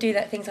 Yeah, we'll do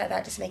that, things like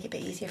that, just to make it a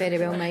bit easier. Very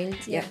well mind,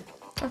 yeah.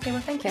 Okay, well,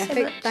 thank you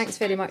so much. Thanks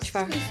very much for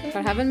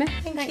having me.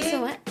 Thanks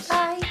so much.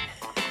 Bye.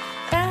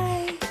 Bye.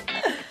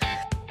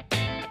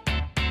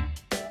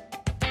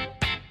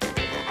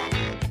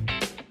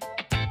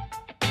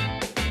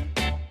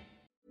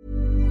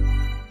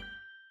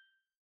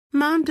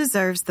 Mom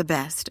deserves the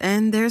best,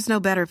 and there's no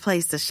better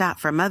place to shop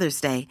for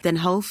Mother's Day than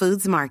Whole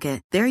Foods Market.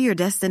 They're your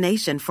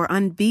destination for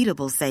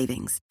unbeatable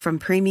savings, from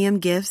premium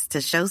gifts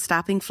to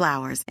show-stopping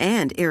flowers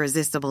and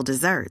irresistible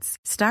desserts.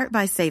 Start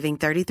by saving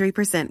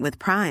 33% with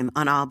Prime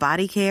on all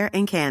body care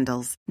and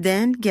candles.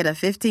 Then get a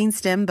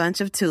 15-stem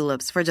bunch of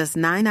tulips for just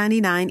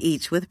 $9.99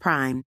 each with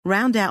Prime.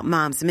 Round out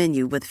Mom's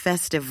menu with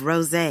festive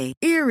rosé,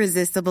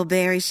 irresistible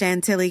berry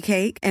chantilly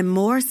cake, and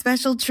more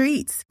special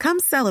treats. Come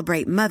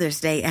celebrate Mother's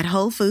Day at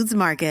Whole Foods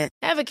Market.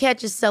 Ever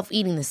catch yourself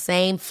eating the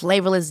same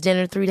flavorless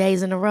dinner 3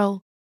 days in a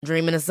row?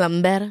 Dreaming of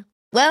something better?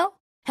 Well,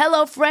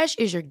 HelloFresh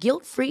is your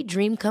guilt-free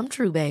dream come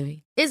true,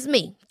 baby. It's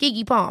me,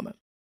 Keke Palmer.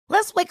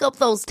 Let's wake up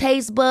those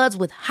taste buds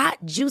with hot,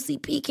 juicy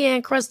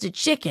pecan-crusted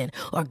chicken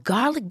or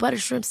garlic butter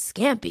shrimp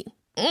scampi.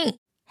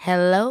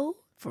 Hello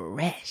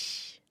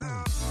Fresh.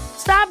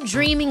 Stop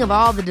dreaming of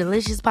all the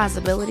delicious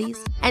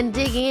possibilities and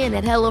dig in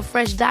at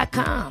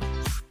HelloFresh.com.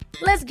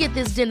 Let's get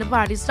this dinner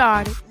party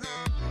started.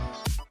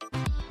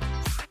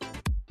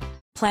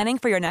 Planning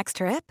for your next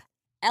trip?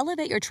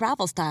 Elevate your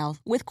travel style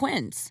with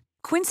Quince.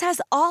 Quince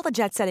has all the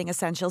jet-setting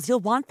essentials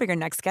you'll want for your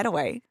next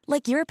getaway,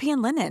 like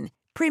European linen,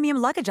 premium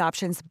luggage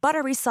options,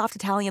 buttery soft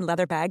Italian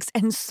leather bags,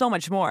 and so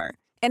much more.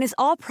 And is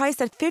all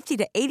priced at 50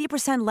 to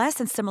 80% less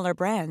than similar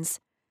brands.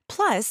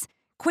 Plus,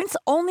 Quince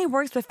only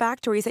works with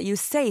factories that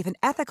use safe and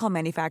ethical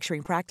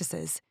manufacturing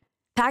practices.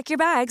 Pack your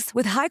bags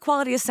with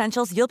high-quality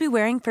essentials you'll be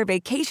wearing for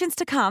vacations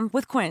to come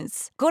with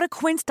Quince. Go to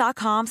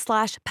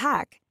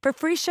quince.com/pack for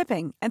free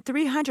shipping and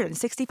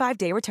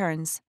 365-day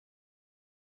returns.